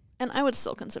be, and I would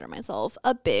still consider myself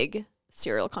a big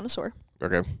cereal connoisseur.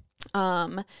 Okay.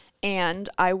 And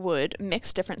I would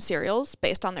mix different cereals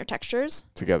based on their textures.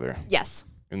 Together Yes.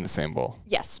 in the same bowl.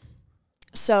 Yes.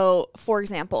 So, for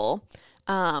example,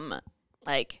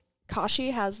 Like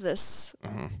Kashi has this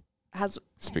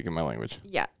Speaking my language.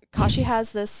 Yeah, Kashi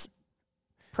has this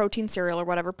protein cereal or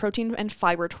whatever, protein and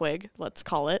fiber twig, let's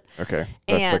call it. Okay.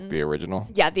 That's like And- the original.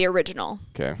 Yeah, the original.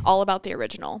 Okay. All about the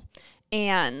original.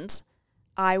 And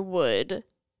I would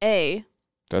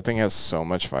That thing has so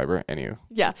much fiber. Anyway.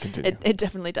 Yeah, Continue. it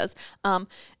definitely does.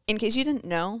 In case you didn't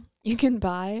know, you can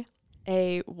buy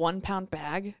a 1 pound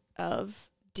bag of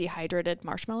dehydrated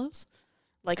marshmallows,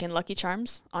 like in Lucky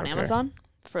Charms on Okay. Amazon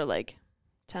for like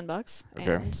 $10.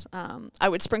 Okay. And I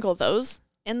would sprinkle those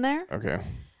in there Okay.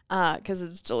 because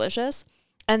it's delicious.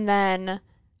 And then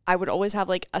I would always have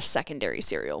like a secondary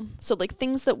cereal. So like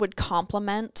things that would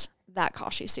complement that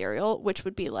Kashi cereal, which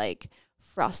would be like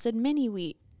frosted mini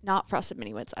wheat. Not frosted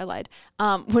mini wheats, I lied.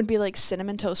 Would be like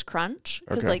Cinnamon Toast Crunch.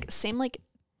 Because Okay. like same like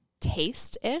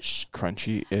taste-ish.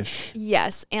 Crunchy-ish.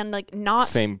 Yes. And like not.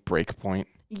 Same break point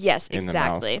Yes, in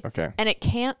exactly. the mouth. Okay. And it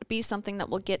can't be something that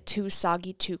will get too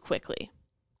soggy too quickly.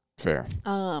 Fair.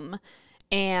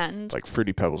 And Like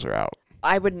Fruity Pebbles are out.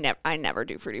 I never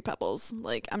do Fruity Pebbles.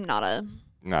 Like I'm not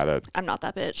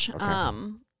that bitch.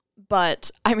 Okay.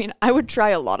 But I mean, I would try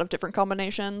a lot of different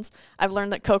combinations. I've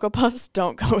learned that Cocoa Puffs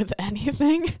don't go with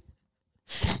anything,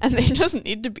 and they just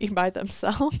need to be by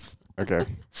themselves. Okay.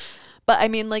 But I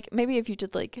mean, like maybe if you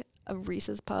did like a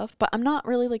Reese's Puff, but I'm not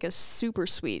really like a super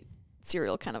sweet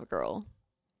cereal kind of girl.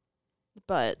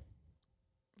 But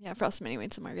yeah, Frosted Mini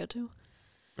Wheats are my go-to.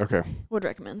 Okay. Would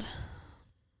recommend.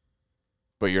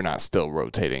 But you're not still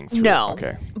rotating through. No.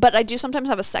 Okay. But I do sometimes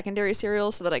have a secondary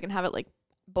cereal so that I can have it like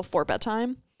before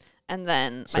bedtime. And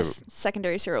then my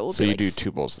secondary cereal will be So you like do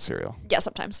 2 bowls of cereal. Yeah,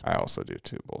 sometimes. I also do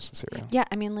 2 bowls of cereal. Yeah,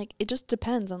 I mean, like, it just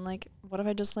depends on, like, what if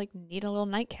I just, like, need a little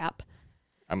nightcap?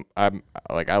 I'm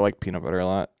like, I like peanut butter a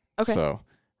lot. Okay. So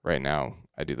right now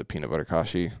I do the peanut butter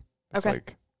Kashi. It's Okay.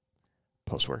 like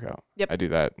post-workout. Yep. I do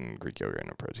that in Greek yogurt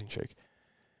and a protein shake.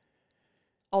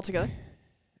 All together?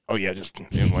 Oh yeah, just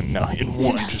in one. No, in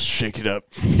one. Just shake it up.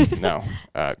 No.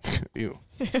 Ew.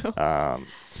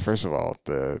 First of all,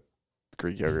 the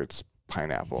Greek yogurt's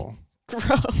pineapple.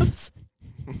 Gross.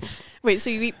 Wait, so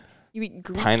you eat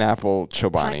Greek? Pineapple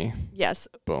chobani. Yes.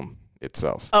 Boom.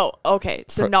 Itself. Oh, okay.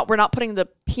 So we're not putting the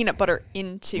peanut butter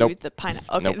into Nope. the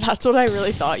pineapple. Okay, Nope. that's what I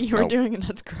really thought you were Nope. doing, and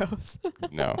that's gross.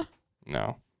 No.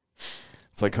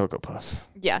 It's like Cocoa Puffs.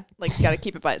 Yeah, like, you got to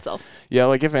keep it by itself. Yeah,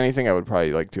 like if anything, I would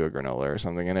probably like do a granola or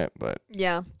something in it, but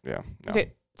Yeah. yeah. No.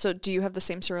 Okay, so do you have the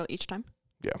same cereal each time?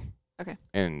 Yeah. Okay.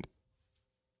 And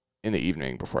in the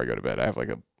evening before I go to bed, I have like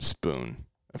a spoon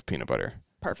of peanut butter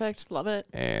Perfect. Love it.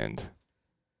 and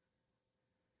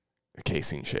a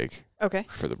casein shake Okay.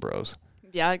 for the bros.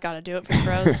 Yeah, I got to do it for the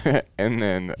bros. And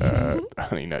then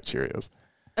Honey Nut Cheerios.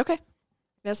 Okay.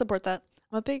 Yeah, support that.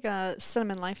 I'm a big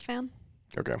Cinnamon Life fan.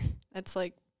 Okay. It's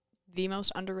like the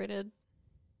most underrated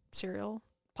cereal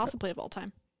possibly of all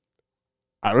time.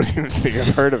 I don't even think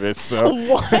I've heard of it, so.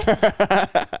 What?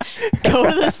 Go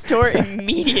to the store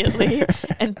immediately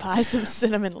and buy some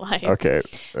Cinnamon Life. Okay.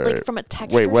 all Like right. from a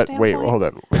texture Wait, standpoint. hold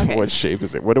on. Okay. What shape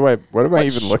is it? What am I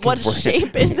even looking what for?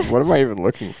 shape is it? What am I even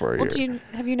looking for Well, here?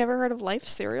 have you never heard of Life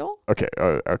cereal? Okay.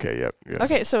 Okay. Yep. Yes.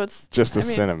 Okay, so it's Just the I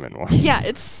mean, cinnamon one. Yeah,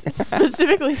 it's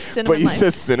specifically Cinnamon But you Life.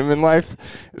 said Cinnamon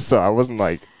Life, so I wasn't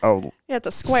like, oh, Yeah, it's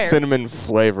a square. cinnamon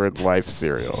flavored Life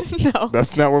cereal. No.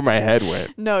 That's not where my head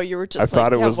went. No, you were just I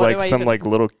thought it was what like do I some even- like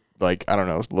little, like, I don't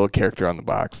know, little character on the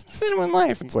box. Cinnamon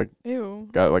Life. It's like, Ew.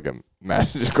 got like a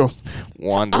magical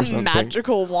wand or A something.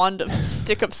 magical wand of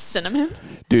stick of cinnamon?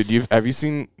 Dude, have you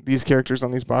seen these characters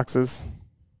on these boxes?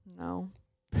 No.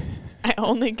 I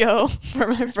only go for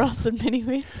my frosted mini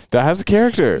wheat. That has a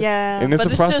character. Yeah. And it's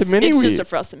but a frosted mini It's wheat. just a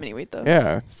frosted mini wheat though.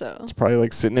 Yeah. So It's probably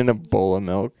like sitting in a bowl of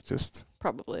milk, just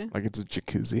probably. like it's a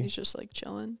jacuzzi. He's just like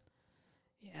chilling.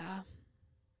 Yeah.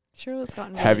 Sure, it's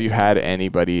gotten Have really you had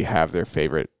anybody have their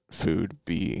favorite food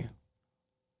be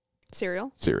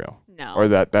cereal? cereal? No. Or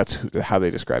that's how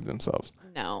they describe themselves?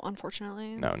 No,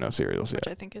 unfortunately. No cereals Which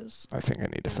yet. I think is I think I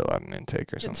need to fill out an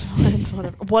intake or something. it's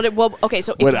whatever. Okay,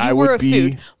 so What if I you were would a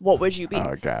be- food, what would you be?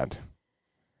 Oh, God.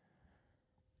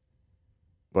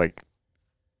 Like,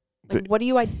 Like, what do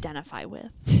you identify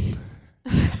with?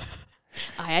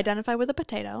 I identify with a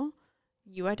potato.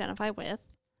 You identify with.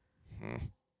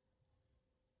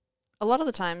 A lot of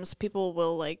the times, people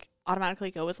will like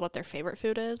automatically go with what their favorite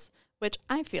food is, which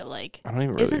I feel like I don't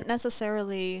even really, isn't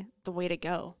necessarily the way to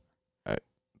go.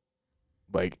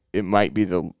 like, it might be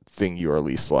the thing you are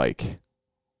least like.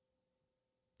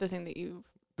 The thing that you,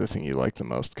 The thing you like the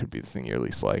most could be the thing you're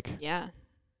least like. yeah,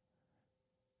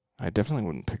 I definitely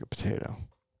wouldn't pick a potato.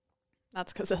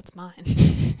 that's because that's mine.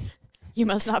 You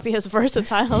must not be as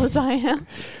versatile as I am.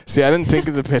 See, I didn't think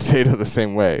of the potato the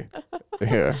same way.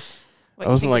 Yeah. What, I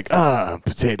wasn't like, it's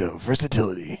potato,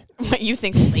 versatility. what you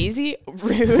think, lazy,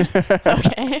 rude?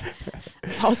 Okay.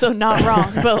 Also not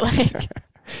wrong, but like.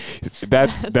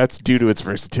 That's due to its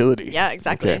versatility. Yeah,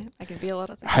 exactly. Okay. I can be a lot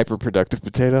of things. Hyperproductive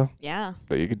potato. Yeah.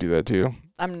 But you could do that too.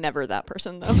 I'm never that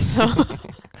person though. So.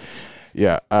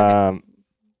 Yeah.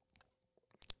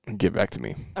 Get back to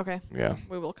me. Okay. Yeah.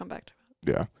 We will come back to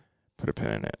Yeah. Put a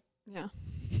pin in it. it. Yeah.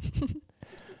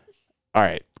 All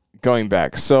right. Going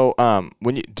back. So,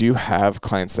 do you have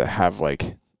clients that have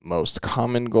like most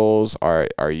common goals?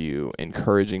 Are you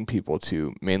encouraging people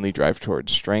to mainly drive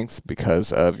towards strength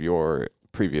because of your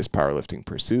previous powerlifting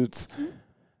pursuits?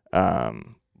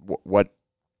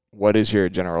 What is your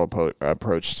general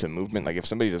approach to movement? Like if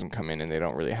somebody doesn't come in and they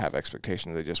don't really have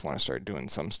expectations, they just want to start doing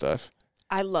some stuff.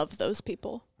 I love those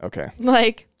people. Okay.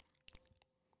 Like,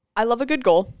 I love a good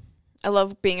goal. I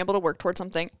love being able to work towards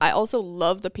something. I also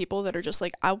love the people that are just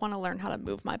like, I want to learn how to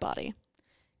move my body.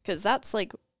 Because that's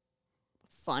like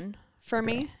fun for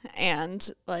me. And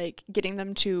like getting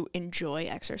them to enjoy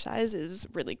exercise is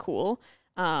really cool.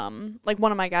 Like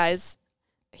one of my guys,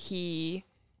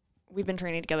 we've been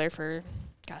training together for,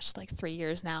 like 3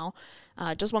 years now,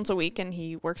 just once a week. And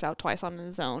he works out twice on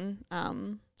his own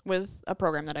with a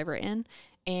program that I've written.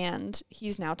 And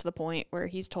he's now to the point where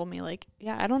he's told me, like,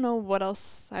 yeah, I don't know what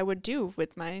else I would do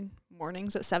with my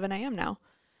mornings at 7 a.m. now.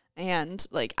 And,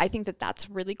 like, I think that that's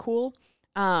really cool.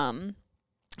 But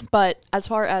as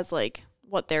far as, like,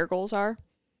 what their goals are,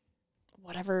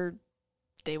 whatever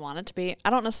they want it to be, I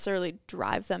don't necessarily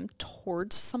drive them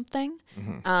towards something.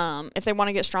 Mm-hmm. If they want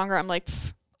to get stronger, I'm like,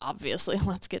 obviously,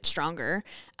 let's get stronger.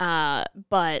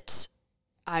 But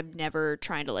I'm never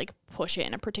trying to, like, push it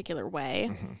in a particular way.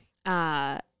 Mm-hmm.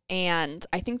 And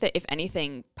I think that if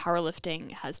anything,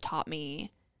 powerlifting has taught me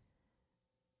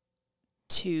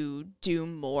to do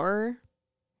more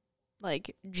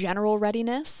like general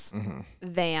readiness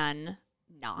than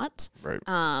not. Right.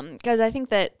 Because I think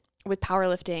that with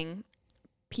powerlifting,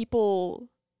 people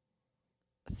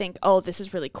think, oh, this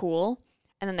is really cool.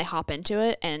 And then they hop into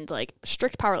it, and like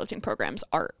strict powerlifting programs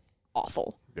are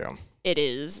awful. Yeah. It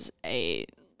is a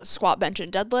squat, bench,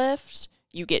 and deadlift.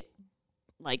 You get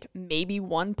like maybe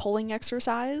one pulling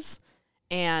exercise,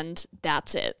 and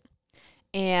that's it.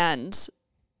 And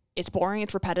it's boring,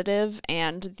 it's repetitive,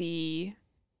 and the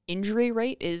injury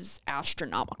rate is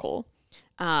astronomical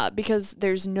because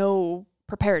there's no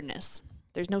preparedness.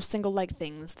 There's no single leg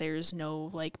things. There's no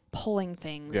like pulling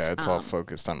things. Yeah, it's all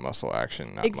focused on muscle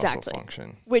action, not muscle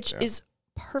function. Which is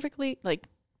perfectly like,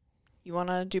 you want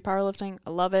to do powerlifting? I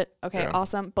love it. Okay,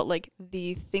 awesome. But like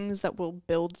the things that will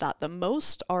build that the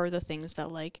most are the things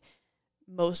that like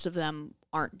most of them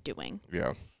aren't doing.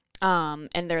 Yeah. And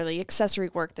they're the accessory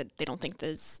work that they don't think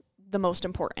is the most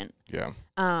important. Yeah.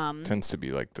 Tends to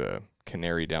be like the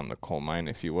canary down the coal mine,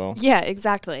 if you will. Yeah,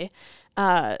 exactly.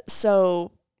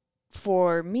 So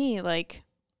for me, like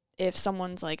if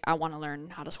someone's like, I want to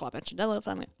learn how to squat, bench, and deadlift,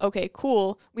 I'm like, okay,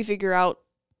 cool. We figure out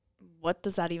what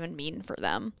does that even mean for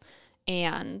them.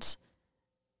 And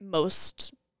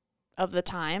most of the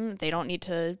time, they don't need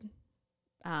to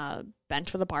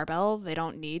bench with a barbell. They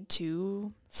don't need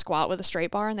to squat with a straight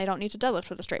bar, and they don't need to deadlift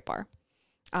with a straight bar.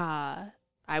 I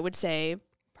would say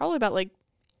probably about like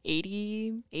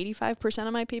 85%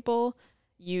 of my people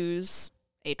use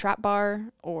a trap bar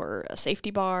or a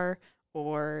safety bar,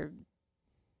 or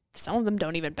some of them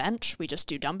don't even bench. We just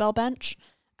do dumbbell bench.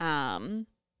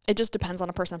 It just depends on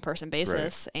a person-to-person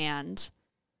basis, right. And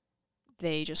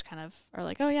they just kind of are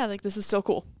like, oh yeah, like this is so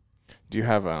cool. Do you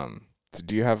have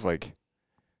like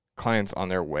clients on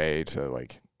their way to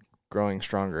like growing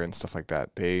stronger and stuff like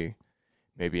that? They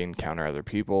maybe encounter other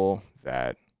people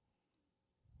that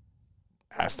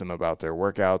ask them about their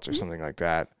workouts or something like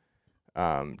that.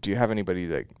 Do you have anybody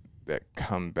that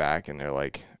come back and they're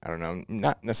like, I don't know,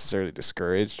 not necessarily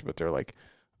discouraged, but they're like,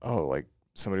 oh, like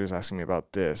somebody was asking me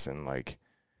about this and like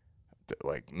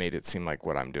made it seem like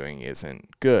what I'm doing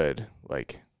isn't good.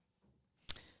 Like,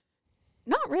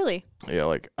 not really. Yeah.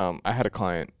 Like, I had a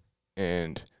client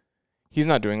and he's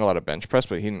not doing a lot of bench press,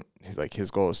 but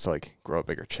his goal is to like grow a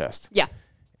bigger chest. Yeah.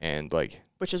 And like,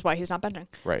 which is why he's not benching.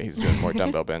 Right. He's doing more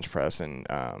dumbbell bench press and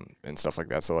stuff like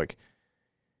that. So like,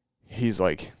 he's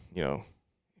like, you know,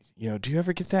 do you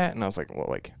ever get that? And I was like, well,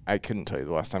 like, I couldn't tell you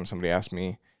the last time somebody asked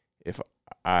me if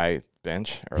I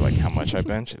bench or like how much I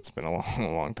bench. It's been a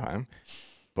long time.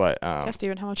 But yeah,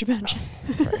 Steven, how much you bench?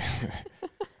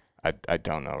 Right. I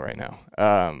don't know right now.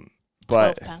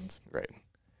 But 12 pounds. Right.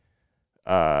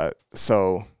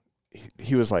 So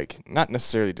he was like not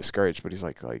necessarily discouraged, but he's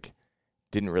like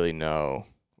didn't really know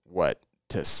what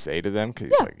to say to them because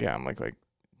he's like, yeah, I'm like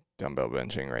dumbbell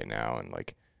benching right now, and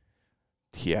like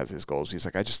he has his goals. He's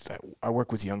like, I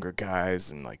work with younger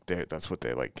guys, and like that's what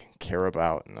they like care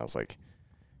about. And I was like,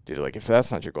 dude, like if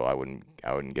that's not your goal, I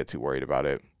wouldn't get too worried about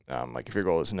it. Like if your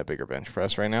goal isn't a bigger bench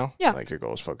press right now, like your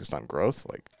goal is focused on growth,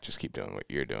 like just keep doing what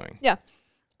you're doing. Yeah.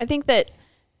 I think that,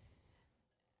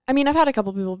 I mean, I've had a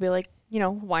couple people be like,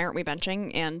 why aren't we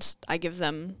benching? And I give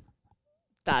them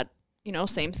that,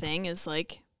 same thing is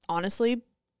like, honestly,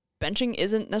 benching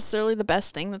isn't necessarily the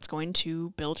best thing that's going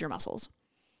to build your muscles.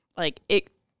 Like it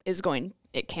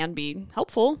can be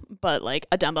helpful, but like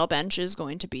a dumbbell bench is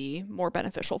going to be more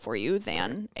beneficial for you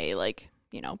than a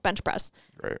bench press.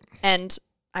 Right. And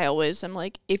I always am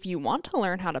like, if you want to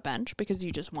learn how to bench because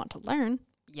you just want to learn,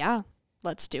 yeah,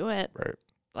 let's do it. Right.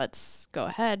 Let's go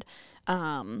ahead.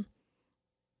 And,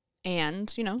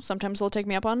 sometimes they'll take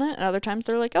me up on it, and other times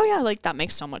they're like, oh yeah, like that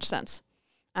makes so much sense.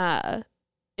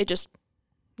 It just,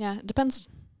 it depends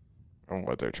On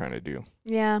what they're trying to do.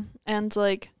 Yeah. And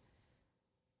like,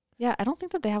 yeah, I don't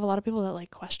think that they have a lot of people that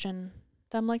like question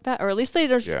them like that, or at least they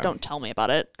just don't tell me about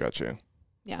it. Gotcha.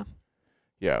 Yeah.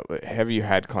 Yeah. Have you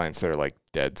had clients that are like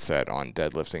dead set on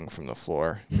deadlifting from the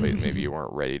floor, but maybe you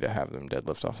weren't ready to have them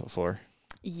deadlift off the floor?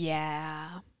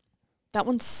 Yeah. That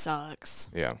one sucks.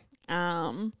 Yeah.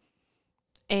 And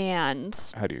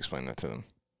how do you explain that to them?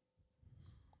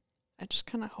 I just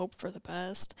kind of hope for the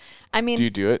best. I mean, do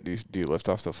you do it? Do you lift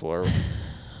off the floor?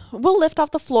 We'll lift off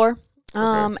the floor.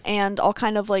 Okay. And I'll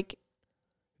kind of like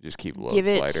just keep loads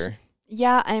lighter.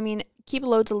 Yeah, I mean, keep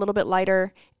loads a little bit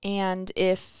lighter. And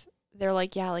if they're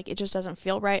like, yeah, like it just doesn't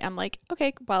feel right, I'm like,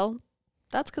 okay, well,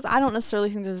 that's because I don't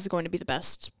necessarily think this is going to be the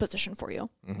best position for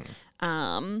you.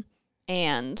 Mm-hmm.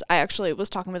 And I actually was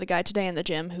talking with a guy today in the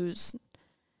gym who's,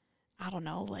 I don't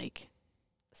know, like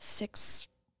 6'3",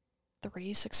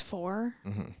 6'4",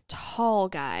 tall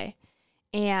guy.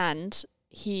 And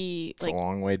he it's a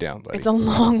long way down, buddy. It's a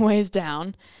long ways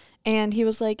down. And he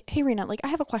was like, hey, Rena, like I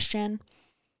have a question.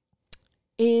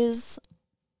 Is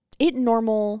it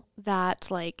normal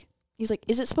that like, he's like,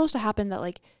 is it supposed to happen that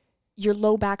like your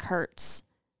low back hurts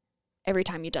every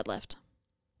time you deadlift?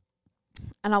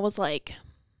 And I was like,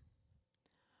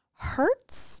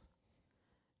 hurts?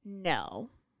 No.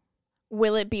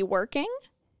 Will it be working?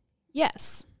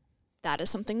 Yes. That is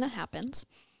something that happens.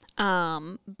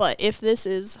 But if this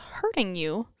is hurting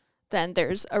you, then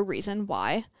there's a reason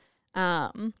why.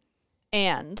 And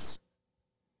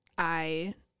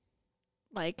I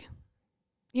like,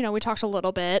 we talked a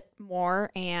little bit more,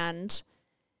 and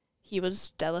he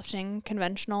was deadlifting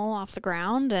conventional off the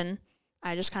ground, and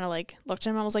I just kind of like looked at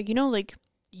him. I was like, like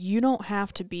you don't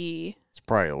have to be. It's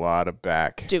probably a lot of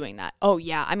back doing that. Oh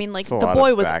yeah, I mean, like the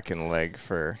boy was back and leg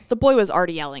for. The boy was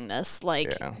already yelling this,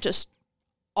 like just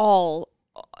all.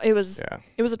 It was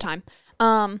a time.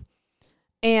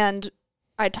 And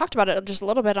I talked about it just a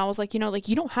little bit. And I was like, like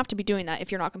you don't have to be doing that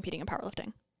if you're not competing in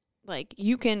powerlifting. Like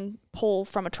you can pull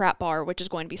from a trap bar, which is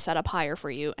going to be set up higher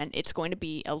for you, and it's going to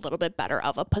be a little bit better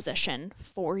of a position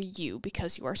for you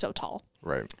because you are so tall.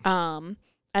 Right.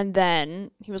 And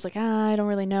then he was like, I don't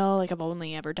really know. Like I've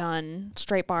only ever done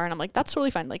straight bar, and I'm like, that's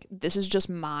totally fine. Like this is just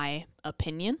my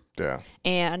opinion. Yeah.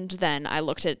 And then I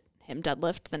looked at him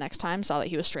deadlift the next time, saw that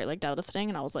he was straight leg deadlifting,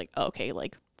 and I was like, okay,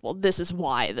 like, well, this is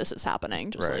why this is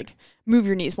happening. Just like move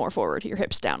your knees more forward, your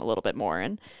hips down a little bit more.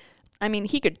 And I mean,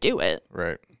 he could do it.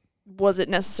 Right. Was it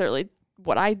necessarily,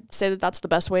 would I say that that's the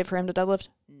best way for him to deadlift?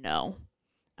 No.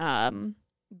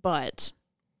 But,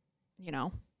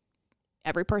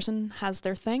 every person has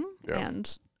their thing,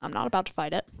 and I'm not about to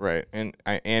fight it. Right.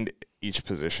 And each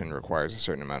position requires a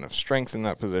certain amount of strength in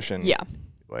that position. Yeah.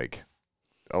 Like,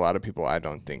 a lot of people I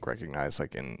don't think recognize,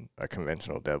 like in a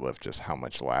conventional deadlift, just how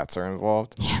much lats are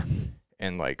involved. Yeah.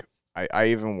 And like I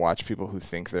even watch people who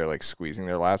think they're like squeezing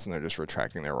their lats and they're just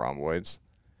retracting their rhomboids.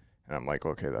 And I'm like,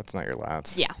 okay, that's not your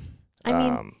lats. Yeah. I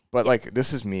mean, but like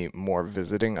this is me more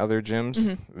visiting other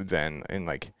gyms than in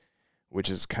like, which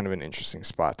is kind of an interesting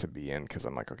spot to be in, because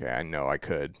I'm like, okay, I know I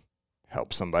could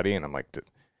help somebody, and I'm like,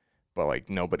 but like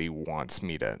nobody wants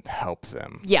me to help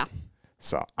them. Yeah.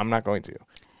 So I'm not going to.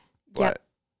 But yeah.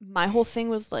 My whole thing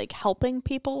with like helping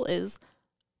people is,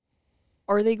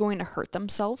 are they going to hurt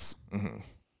themselves? Mm-hmm.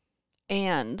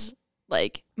 And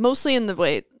like mostly in the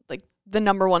way, like the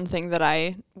number one thing that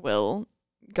I will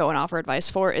go and offer advice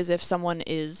for is if someone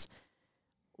is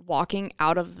walking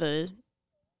out of the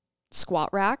squat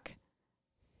rack,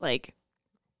 like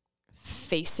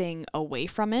facing away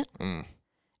from it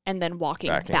and then walking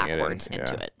backwards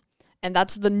into it. And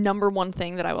that's the number one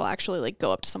thing that I will actually like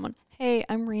go up to someone, hey,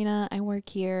 I'm Rena. I work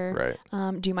here.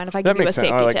 Right. Do you mind if I give you a makes sense.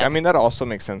 safety tip? I mean, that also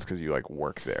makes sense because you like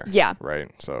work there. Yeah. Right.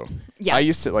 So Yeah. I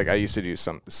used to do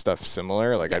some stuff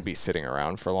similar. Like I'd be sitting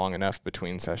around for long enough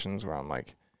between sessions where I'm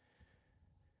like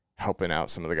helping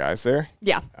out some of the guys there.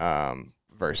 Yeah.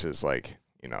 Versus like,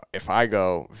 if I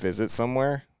go visit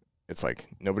somewhere, it's like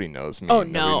nobody knows me. Oh,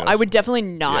 no. I would definitely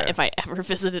not Yeah. if I ever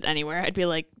visited anywhere. I'd be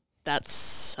like, that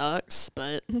sucks,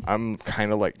 but. I'm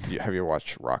kind of like, have you ever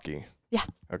watched Rocky? Yeah.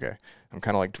 Okay. I'm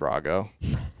kind of like Drago.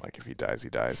 Like if he dies, he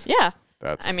dies. Yeah.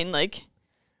 I mean, like,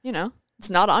 it's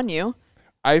not on you.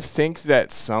 I think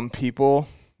that some people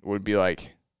would be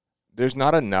like, there's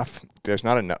not enough,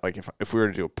 like if we were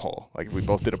to do a poll, like if we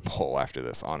both did a poll after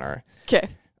this on our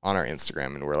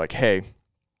Instagram and we're like, hey,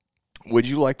 would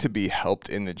you like to be helped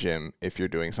in the gym if you're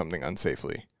doing something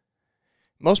unsafely?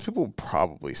 Most people would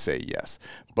probably say yes.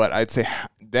 But I'd say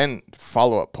then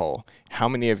follow-up poll, how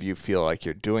many of you feel like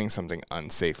you're doing something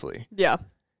unsafely? Yeah.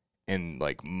 And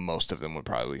like most of them would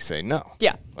probably say no.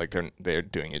 Yeah. Like they're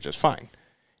doing it just fine.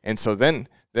 And so then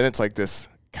it's like this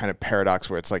kind of paradox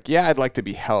where it's like, yeah, I'd like to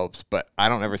be helped, but I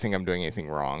don't ever think I'm doing anything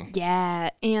wrong. Yeah.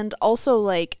 And also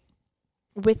like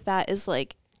with that is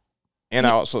like, and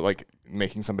I also like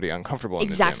making somebody uncomfortable in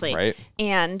the gym, right?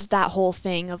 And that whole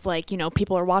thing of like,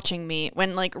 people are watching me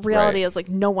when like reality is like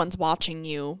no one's watching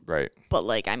you. Right. But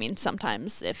like, I mean,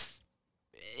 sometimes if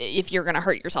you're going to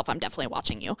hurt yourself, I'm definitely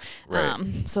watching you. Right.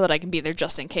 So that I can be there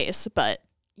just in case. But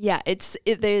yeah, it's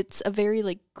a very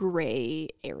like gray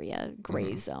area,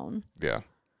 gray zone. Yeah.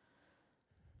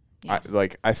 Yeah.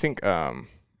 I think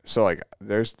so like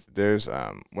there's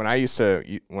when I used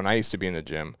to be in the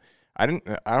gym, I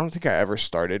don't think I ever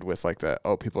started with like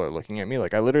people are looking at me.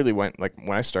 Like I literally went, like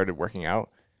when I started working out,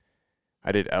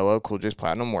 I did LL Cool J's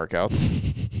Platinum workouts.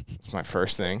 It's my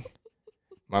first thing.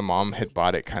 My mom had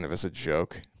bought it kind of as a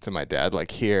joke to my dad,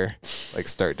 like, here, like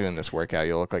start doing this workout.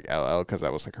 You'll look like LL, because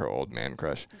that was like her old man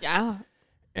crush. Yeah.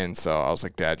 And so I was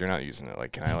like, Dad, you're not using it.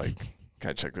 Like, can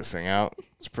I check this thing out?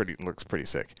 Looks pretty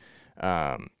sick.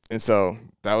 And so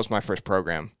that was my first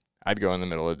program. I'd go in the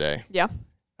middle of the day. Yeah.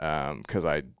 Because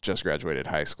I just graduated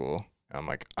high school. I'm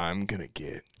like, I'm going to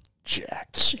get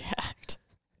jacked.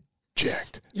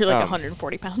 You're like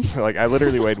 140 pounds. Like, I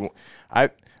literally weighed,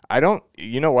 I don't,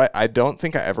 you know what? I don't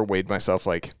think I ever weighed myself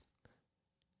like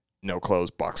no clothes,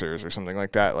 boxers or something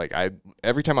like that. Like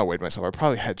every time I weighed myself, I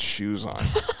probably had shoes on.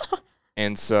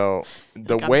 And so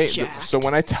so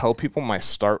when I tell people my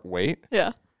start weight,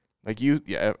 yeah, like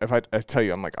if I tell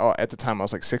you, I'm like, oh, at the time I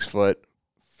was like 6 foot,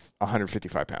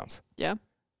 155 pounds. Yeah.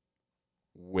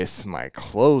 With my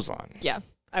clothes on. Yeah.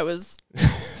 I was,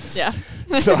 yeah.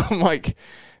 So I'm like,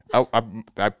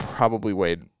 I probably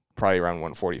weighed around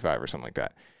 145 or something like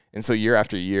that. And so year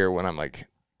after year, when I'm like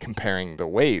comparing the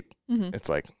weight, it's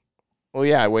like, well,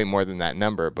 yeah, I weigh more than that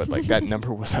number, but like that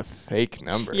number was a fake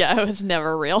number. Yeah, it was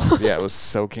never real. Yeah, it was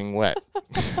soaking wet.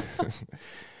 So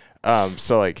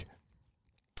like,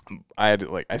 I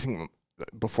think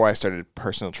before I started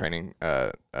personal training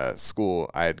school,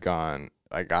 I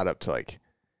got up to like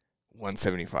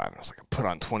 175, and I was like, I put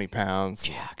on 20 pounds,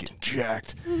 getting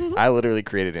jacked. I literally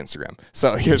created Instagram.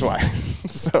 So here's why.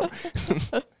 So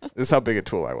this is how big a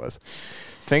tool I was.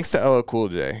 Thanks to LL Cool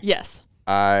J. Yes.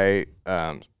 I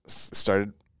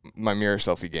started my mirror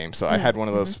selfie game. So I had one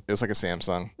of those. It was like a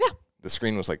Samsung. Yeah. The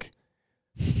screen was like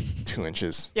 2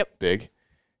 inches Yep. big.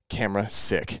 Camera,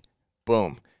 sick.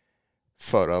 Boom.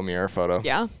 Mirror photo.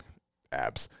 Yeah.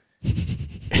 Abs.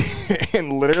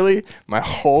 And literally my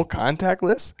whole contact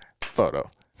list,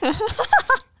 photo.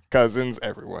 Cousins,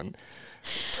 everyone.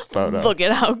 Photo. Look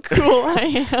at how cool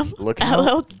I am. Look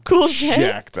how LL Cool J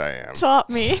jacked I am. taught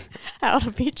me how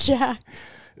to be jacked.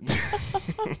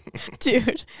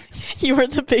 Dude, you were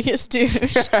the biggest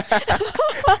douche.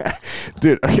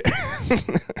 Dude, okay.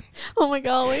 Oh my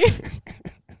golly.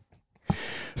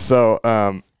 So,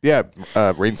 yeah,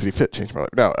 Rain City Fit changed my life.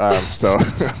 No, so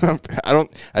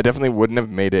I definitely wouldn't have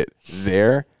made it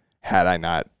there had I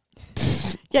not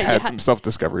had some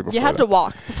self-discovery before. You had to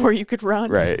walk before you could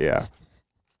run. Right, yeah.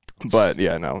 But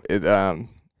yeah, no,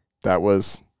 that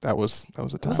was a time.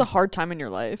 It was a hard time in your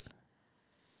life.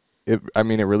 It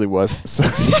really was. So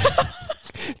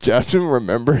Jasmine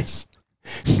remembers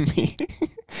me.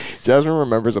 Jasmine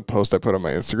remembers a post I put on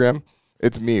my Instagram.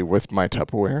 It's me with my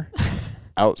Tupperware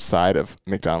outside of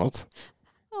McDonald's.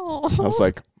 Oh. I was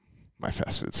like, my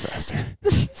fast food's faster.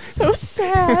 This is so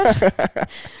sad.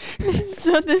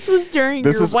 So this was during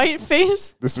your white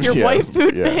phase? Your white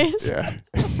food phase? Yeah.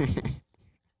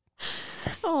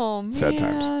 Oh, man. Sad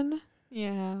times.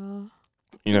 Yeah.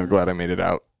 Glad I made it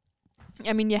out.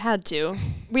 I mean, you had to.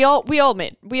 We all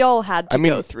had to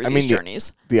go through these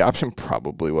journeys. The option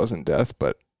probably wasn't death,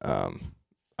 but I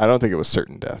don't think it was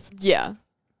certain death. Yeah,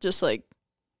 just like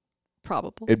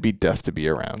probable. It'd be death to be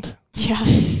around. Yeah.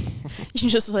 You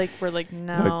just like we're like,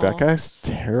 no. Like, that guy's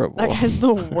terrible. That guy's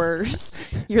the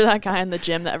worst. You're that guy in the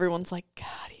gym that everyone's like,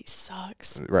 God, he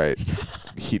sucks. Right.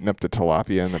 Heating up the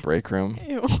tilapia in the break room.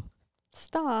 Ew.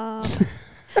 Stop.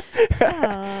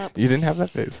 Stop. You didn't have that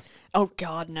phase. Oh,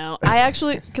 God, no. I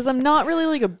actually, because I'm not really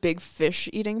like a big fish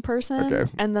eating person.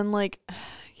 Okay. And then like,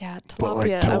 yeah, tilapia. But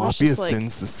like tilapia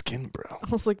thins the skin, bro. I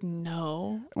was like,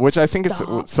 no. Which I think it's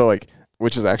so like,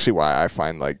 which is actually why I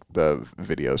find like the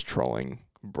videos trolling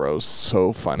bros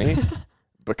so funny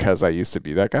because I used to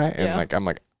be that guy and like I'm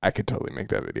like I could totally make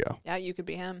that video. Yeah, you could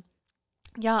be him.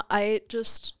 Yeah,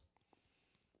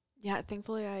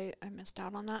 thankfully I missed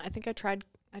out on that. I think I tried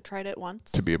it once.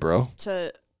 To be a bro?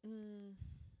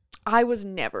 I was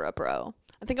never a bro.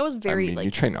 I think I was very like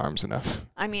you train arms enough.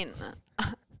 I mean,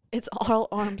 it's all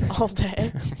arms all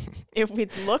day. If we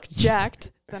look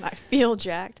jacked, then I feel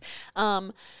jacked.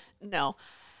 No.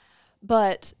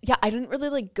 But yeah, I didn't really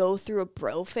like go through a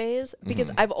bro phase because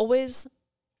I've always,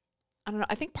 I don't know,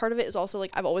 I think part of it is also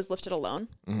like I've always lifted alone.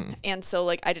 And so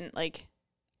like I didn't like,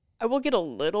 I will get a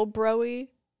little bro-y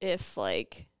if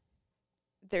like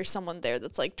there's someone there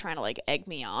that's like trying to like egg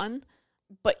me on.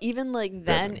 But even like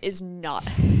then is not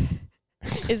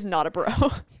a bro.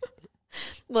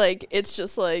 Like it's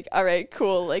just like, all right,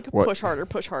 cool, like push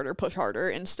harder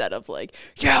instead of like,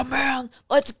 yeah man,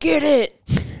 let's get it.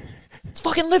 Let's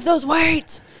fucking lift those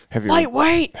weights.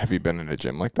 Lightweight. Have you been in a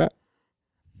gym like that?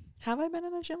 Have I been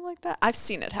in a gym like that? I've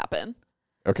seen it happen.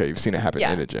 Okay, you've seen it happen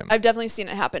in a gym. I've definitely seen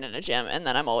it happen in a gym, and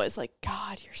then I'm always like,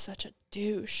 God, you're such a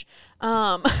douche.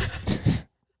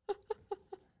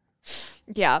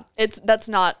 Yeah, that's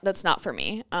not for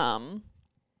me.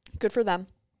 Good for them.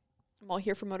 I'm all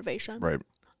here for motivation. Right.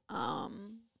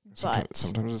 But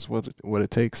sometimes it's what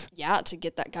it takes. Yeah,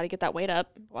 gotta get that weight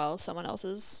up while someone else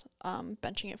is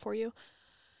benching it for you.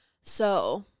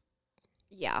 So,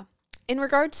 yeah. In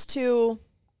regards to,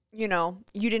 you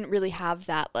didn't really have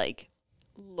that like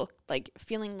look, like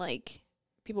feeling like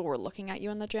people were looking at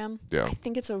you in the gym. Yeah. I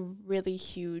think it's a really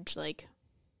huge like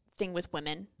thing with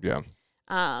women. Yeah.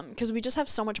 Because we just have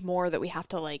so much more that we have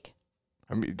to like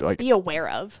be aware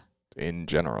of. In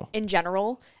general.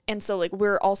 And so like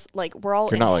we're all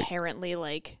inherently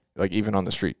like even on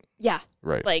the street. Yeah.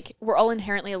 Right. Like we're all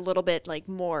inherently a little bit like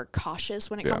more cautious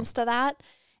when it comes to that.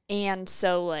 And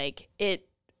so like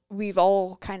we've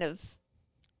all kind of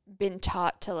been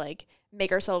taught to like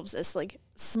make ourselves as like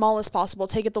small as possible,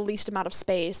 take up the least amount of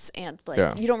space, and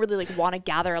like you don't really like want to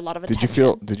gather a lot of attention.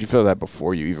 Did you feel that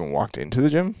before you even walked into the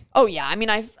gym? Oh yeah. I mean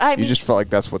you just felt like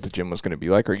that's what the gym was going to be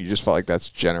like, or you just felt like that's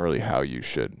generally how you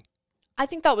should? I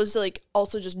think that was like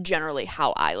also just generally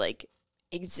how I like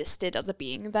existed as a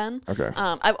being then. Okay.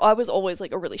 I was always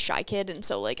like a really shy kid, and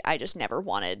so like I just never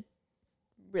wanted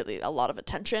really a lot of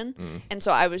attention, and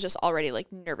so I was just already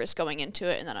like nervous going into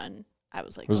it, and then I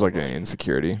was like, it was like an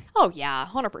insecurity. Oh yeah,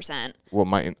 100%. Well,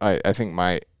 I think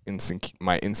my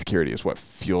insecurity is what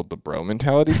fueled the bro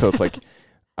mentality. So it's like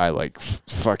I like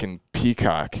fucking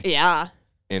peacock. Yeah.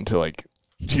 Into like.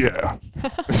 Yeah.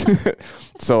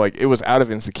 So like it was out of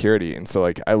insecurity, and so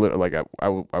like I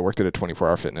worked at a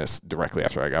 24-hour fitness directly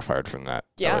after I got fired from that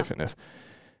LA Fitness.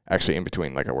 Actually, in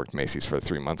between, like I worked Macy's for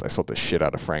 3 months. I sold the shit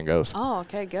out of Frangos. Oh,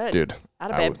 okay, good. Dude,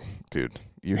 dude,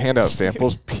 you hand out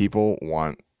samples, people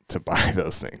want to buy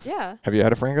those things. Yeah. Have you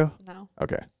had a Frango? No.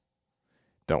 Okay.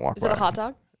 Don't walk by. Is it a hot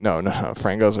dog? No.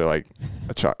 Frangos are like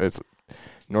it's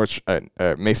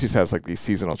Macy's has like these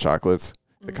seasonal chocolates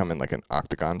that come in like an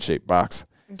octagon-shaped box.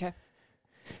 Okay.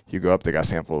 You go up, they got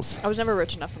samples. I was never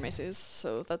rich enough for Macy's,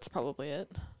 so that's probably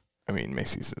it. I mean,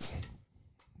 Macy's is,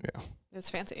 yeah. It's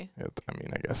fancy.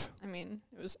 I guess. I mean,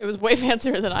 it was way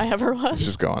fancier than I ever was. You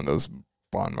just go on those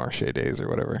Bon Marché days or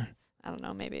whatever. I don't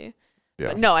know, maybe. Yeah.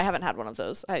 But no, I haven't had one of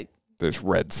those. There's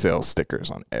red sale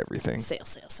stickers on everything. Sale.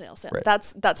 Right.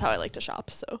 That's how I like to shop.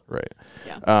 So. Right.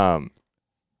 Yeah.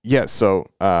 Yeah. So.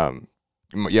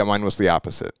 Mine was the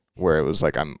opposite, where it was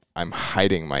like I'm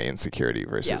hiding my insecurity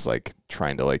versus like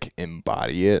trying to like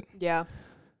embody it. Yeah.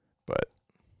 But.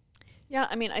 Yeah,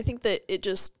 I mean, I think that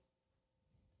it's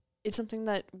something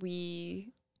that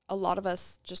a lot of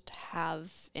us just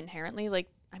have inherently. Like,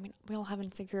 I mean, we all have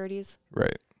insecurities.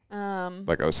 Right.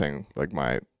 Like I was saying, like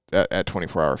at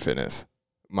 24-hour fitness,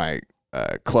 my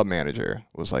club manager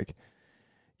was like,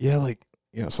 yeah, like,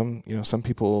 some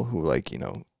people who like,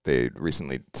 they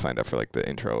recently signed up for like the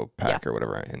intro pack or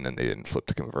whatever, and then they didn't flip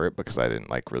to convert because I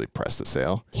didn't like really press the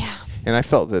sale. Yeah. And I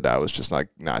felt that I was just like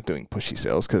not doing pushy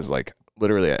sales because like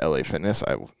literally at LA Fitness,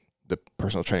 the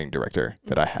personal training director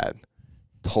that I had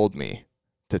told me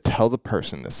to tell the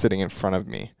person that's sitting in front of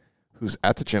me who's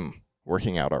at the gym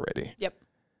working out already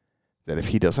that if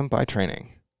he doesn't buy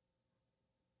training,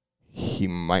 he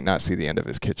might not see the end of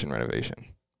his kitchen renovation.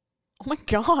 Oh my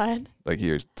God. Like,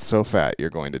 you're so fat, you're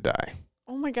going to die.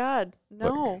 Oh my God.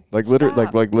 No. Like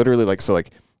literally, so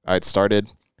like I had started,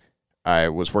 I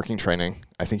was working training.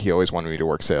 I think he always wanted me to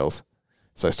work sales.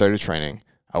 So I started training.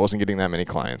 I wasn't getting that many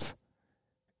clients.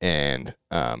 And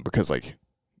because like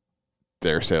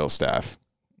their sales staff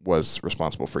was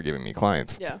responsible for giving me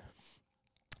clients. Yeah.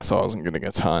 So I wasn't getting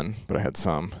a ton, but I had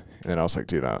some. And then I was like,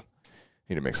 dude, I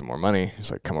need to make some more money.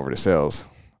 He's like, come over to sales.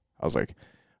 I was like,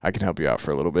 I can help you out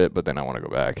for a little bit, but then I want to go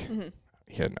back. Mm-hmm.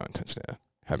 He had no intention of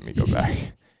having me go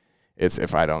back. It's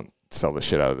if I don't sell the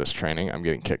shit out of this training, I'm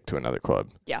getting kicked to another club.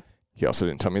 Yeah. He also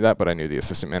didn't tell me that, but I knew the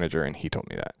assistant manager, and he told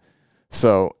me that.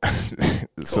 So,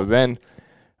 cool. So then,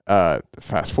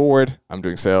 fast forward, I'm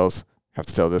doing sales, have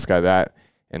to tell this guy that.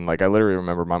 And like, I literally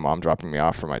remember my mom dropping me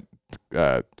off from my,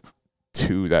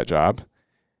 to that job.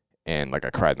 And like, I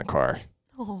cried in the car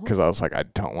because I was like, I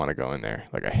don't want to go in there.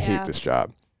 Like, I hate this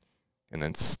job. And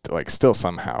then still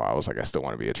somehow I was like, I still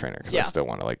want to be a trainer because I still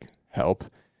want to like help.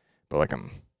 But like,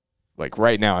 I'm like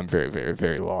right now I'm very, very,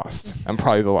 very lost. I'm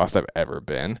probably the lost I've ever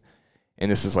been. And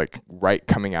this is like right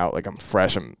coming out. Like, I'm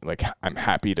fresh. I'm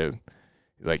happy to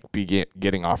like be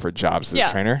getting offered jobs as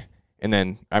a trainer. And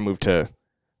then I moved to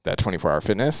that 24-hour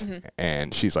fitness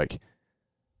and she's like,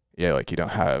 yeah, like you don't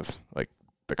have like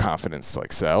the confidence to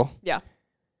like sell. Yeah.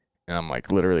 And I'm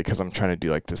like, literally, because I'm trying to do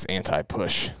like this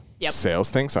anti-push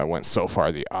sales thing. So I went so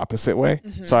far the opposite way.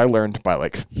 Mm-hmm. So I learned by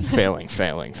like failing.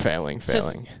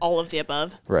 Just all of the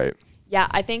above. Right. Yeah.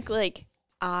 I think like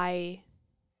I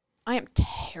am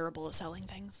terrible at selling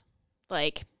things.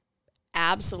 Like,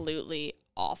 absolutely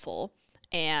awful.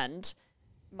 And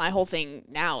my whole thing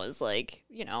now is like,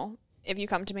 you know, if you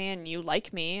come to me and you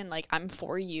like me and like I'm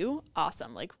for you,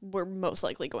 awesome. Like, we're most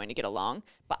likely going to get along.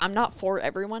 But I'm not for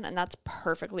everyone, and that's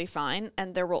perfectly fine.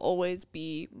 And there will always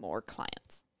be more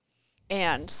clients.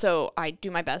 And so I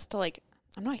do my best to like,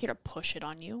 I'm not here to push it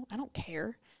on you. I don't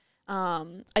care.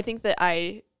 I think that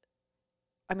I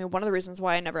mean, one of the reasons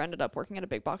why I never ended up working at a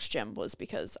big box gym was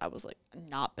because I was like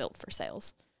not built for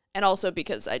sales. And also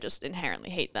because I just inherently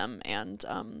hate them, and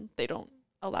they don't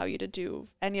allow you to do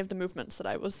any of the movements that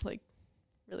I was like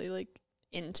really like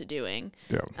into doing.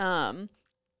 Yeah.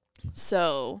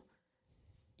 So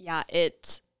yeah,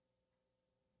 it's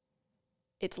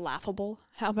laughable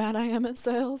how bad I am at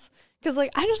sales. Cause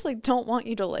like, I just like don't want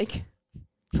you to like,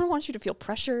 I don't want you to feel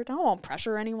pressured. I don't want to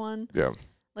pressure anyone. Yeah.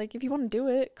 Like, if you want to do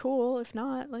it, cool. If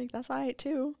not, like, that's all right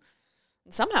too.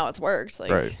 And somehow it's worked.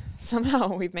 Like,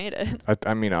 somehow we've made it.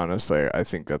 I mean, honestly, I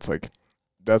think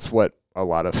that's what a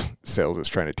lot of sales is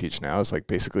trying to teach now, is like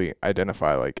basically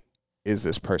identify like, is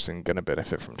this person going to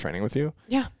benefit from training with you?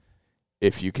 Yeah.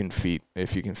 If you can fit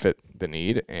the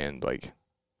need and like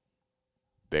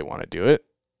they want to do it,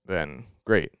 then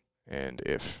great. And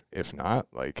if not,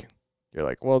 like, you're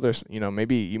like, well, there's, you know,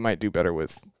 maybe you might do better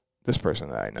with this person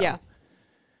that I know. Yeah.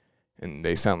 And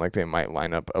they sound like they might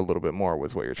line up a little bit more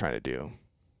with what you're trying to do.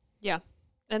 Yeah.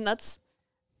 And I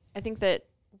think that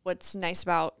what's nice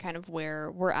about kind of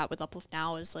where we're at with Uplift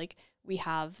now is like, we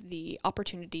have the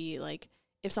opportunity, like,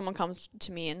 if someone comes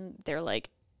to me and they're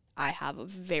like, I have a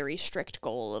very strict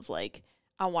goal of like,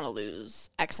 I want to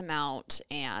lose X amount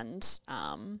and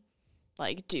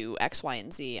like do X, Y,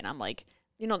 and Z. And I'm like,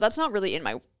 you know, that's not really in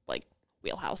my like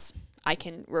wheelhouse. I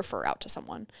can refer out to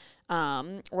someone.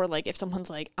 Or like if someone's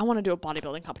like, I want to do a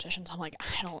bodybuilding competition. So I'm like,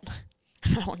 I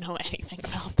don't know anything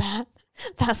about that.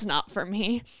 That's not for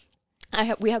me.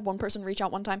 We had one person reach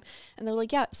out one time and they're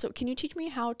like, yeah, so can you teach me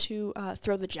how to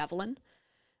throw the javelin?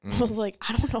 I was like,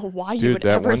 I don't know why you would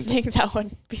ever think that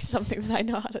would be something that I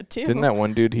know how to do. Didn't that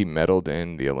one dude, he medaled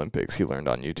in the Olympics, he learned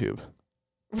on YouTube.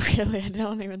 Really? I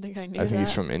don't even think I knew that. I think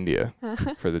he's from India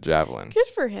for the javelin. Good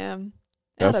for him.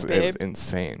 That's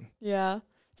insane. Yeah.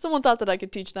 Someone thought that I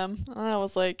could teach them. And I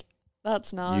was like,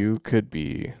 that's not. You could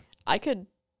be. I could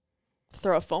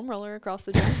throw a foam roller across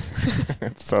the gym.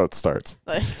 That's how it starts.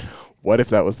 Like, what if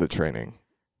that was the training?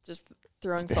 Just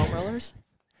throwing foam rollers?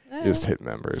 Just hit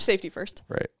members. Safety first.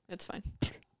 Right. It's fine.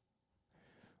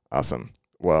 Awesome.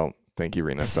 Well, thank you,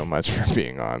 Rena, so much for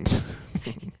being on.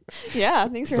 Yeah,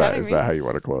 thanks for having me. Is that how you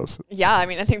want to close? Yeah, I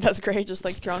mean, I think that's great. Just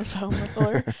like throwing a foam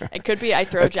roller. It could be I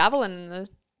throw a javelin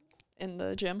in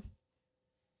the gym.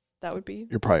 That would be.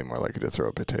 You're probably more likely to throw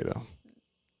a potato.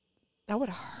 That would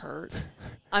hurt.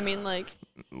 I mean, like.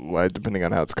 Depending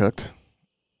on how it's cooked.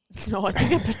 No, I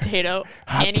think a potato,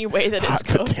 any way that it's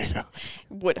cooked,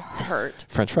 would hurt.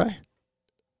 French fry?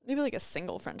 maybe like a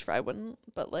single French fry wouldn't,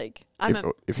 but like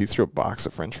if you threw a box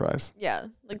of French fries. Yeah,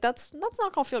 like that's not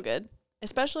gonna feel good.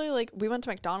 Especially like we went to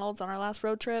McDonald's on our last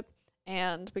road trip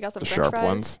and we got some The French sharp fries.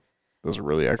 ones. Those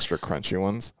really extra crunchy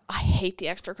ones. I hate the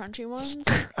extra crunchy ones.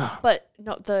 But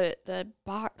no, the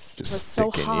box Just was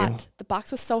so stick in hot. you. The box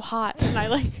was so hot, and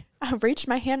I reached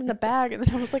my hand in the bag, and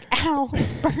then I was like, "Ow,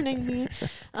 it's burning me."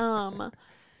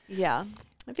 Yeah,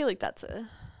 I feel like that's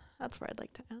where I'd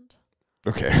like to end.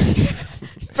 Okay.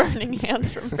 Burning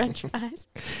hands from French fries.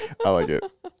 I like it.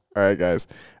 All right, guys.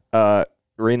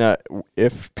 Rena,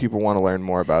 if people want to learn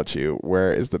more about you,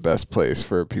 where is the best place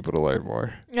for people to learn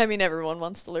more? I mean, everyone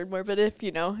wants to learn more, but if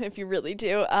you really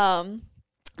do,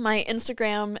 my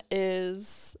Instagram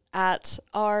is at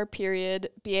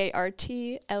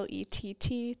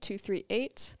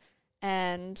r.bartlett238,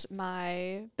 and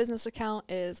my business account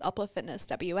is Uplift Fitness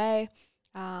WA.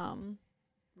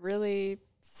 Really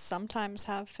sometimes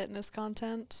have fitness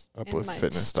content.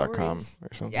 Upliftfitness.com or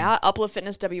something. Yeah,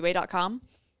 upliftfitnesswa.com.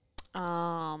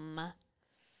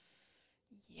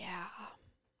 Yeah.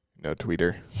 No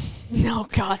tweeter. No,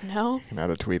 God, no. You're not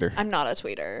a tweeter. I'm not a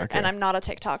tweeter, Okay. and I'm not a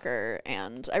TikToker,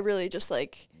 and I really just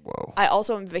Whoa. I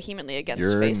also am vehemently against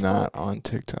You're Facebook. not on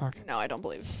TikTok. No, I don't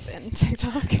believe in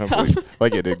TikTok. I don't believe,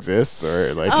 like it exists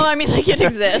or like. Oh, I mean, like it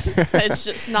exists. It's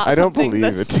just not. I don't something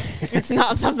believe that's, it. It's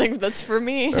not something that's for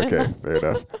me. Okay, fair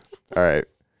enough. All right.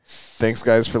 Thanks,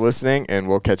 guys, for listening, and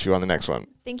we'll catch you on the next one.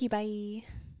 Thank you. Bye.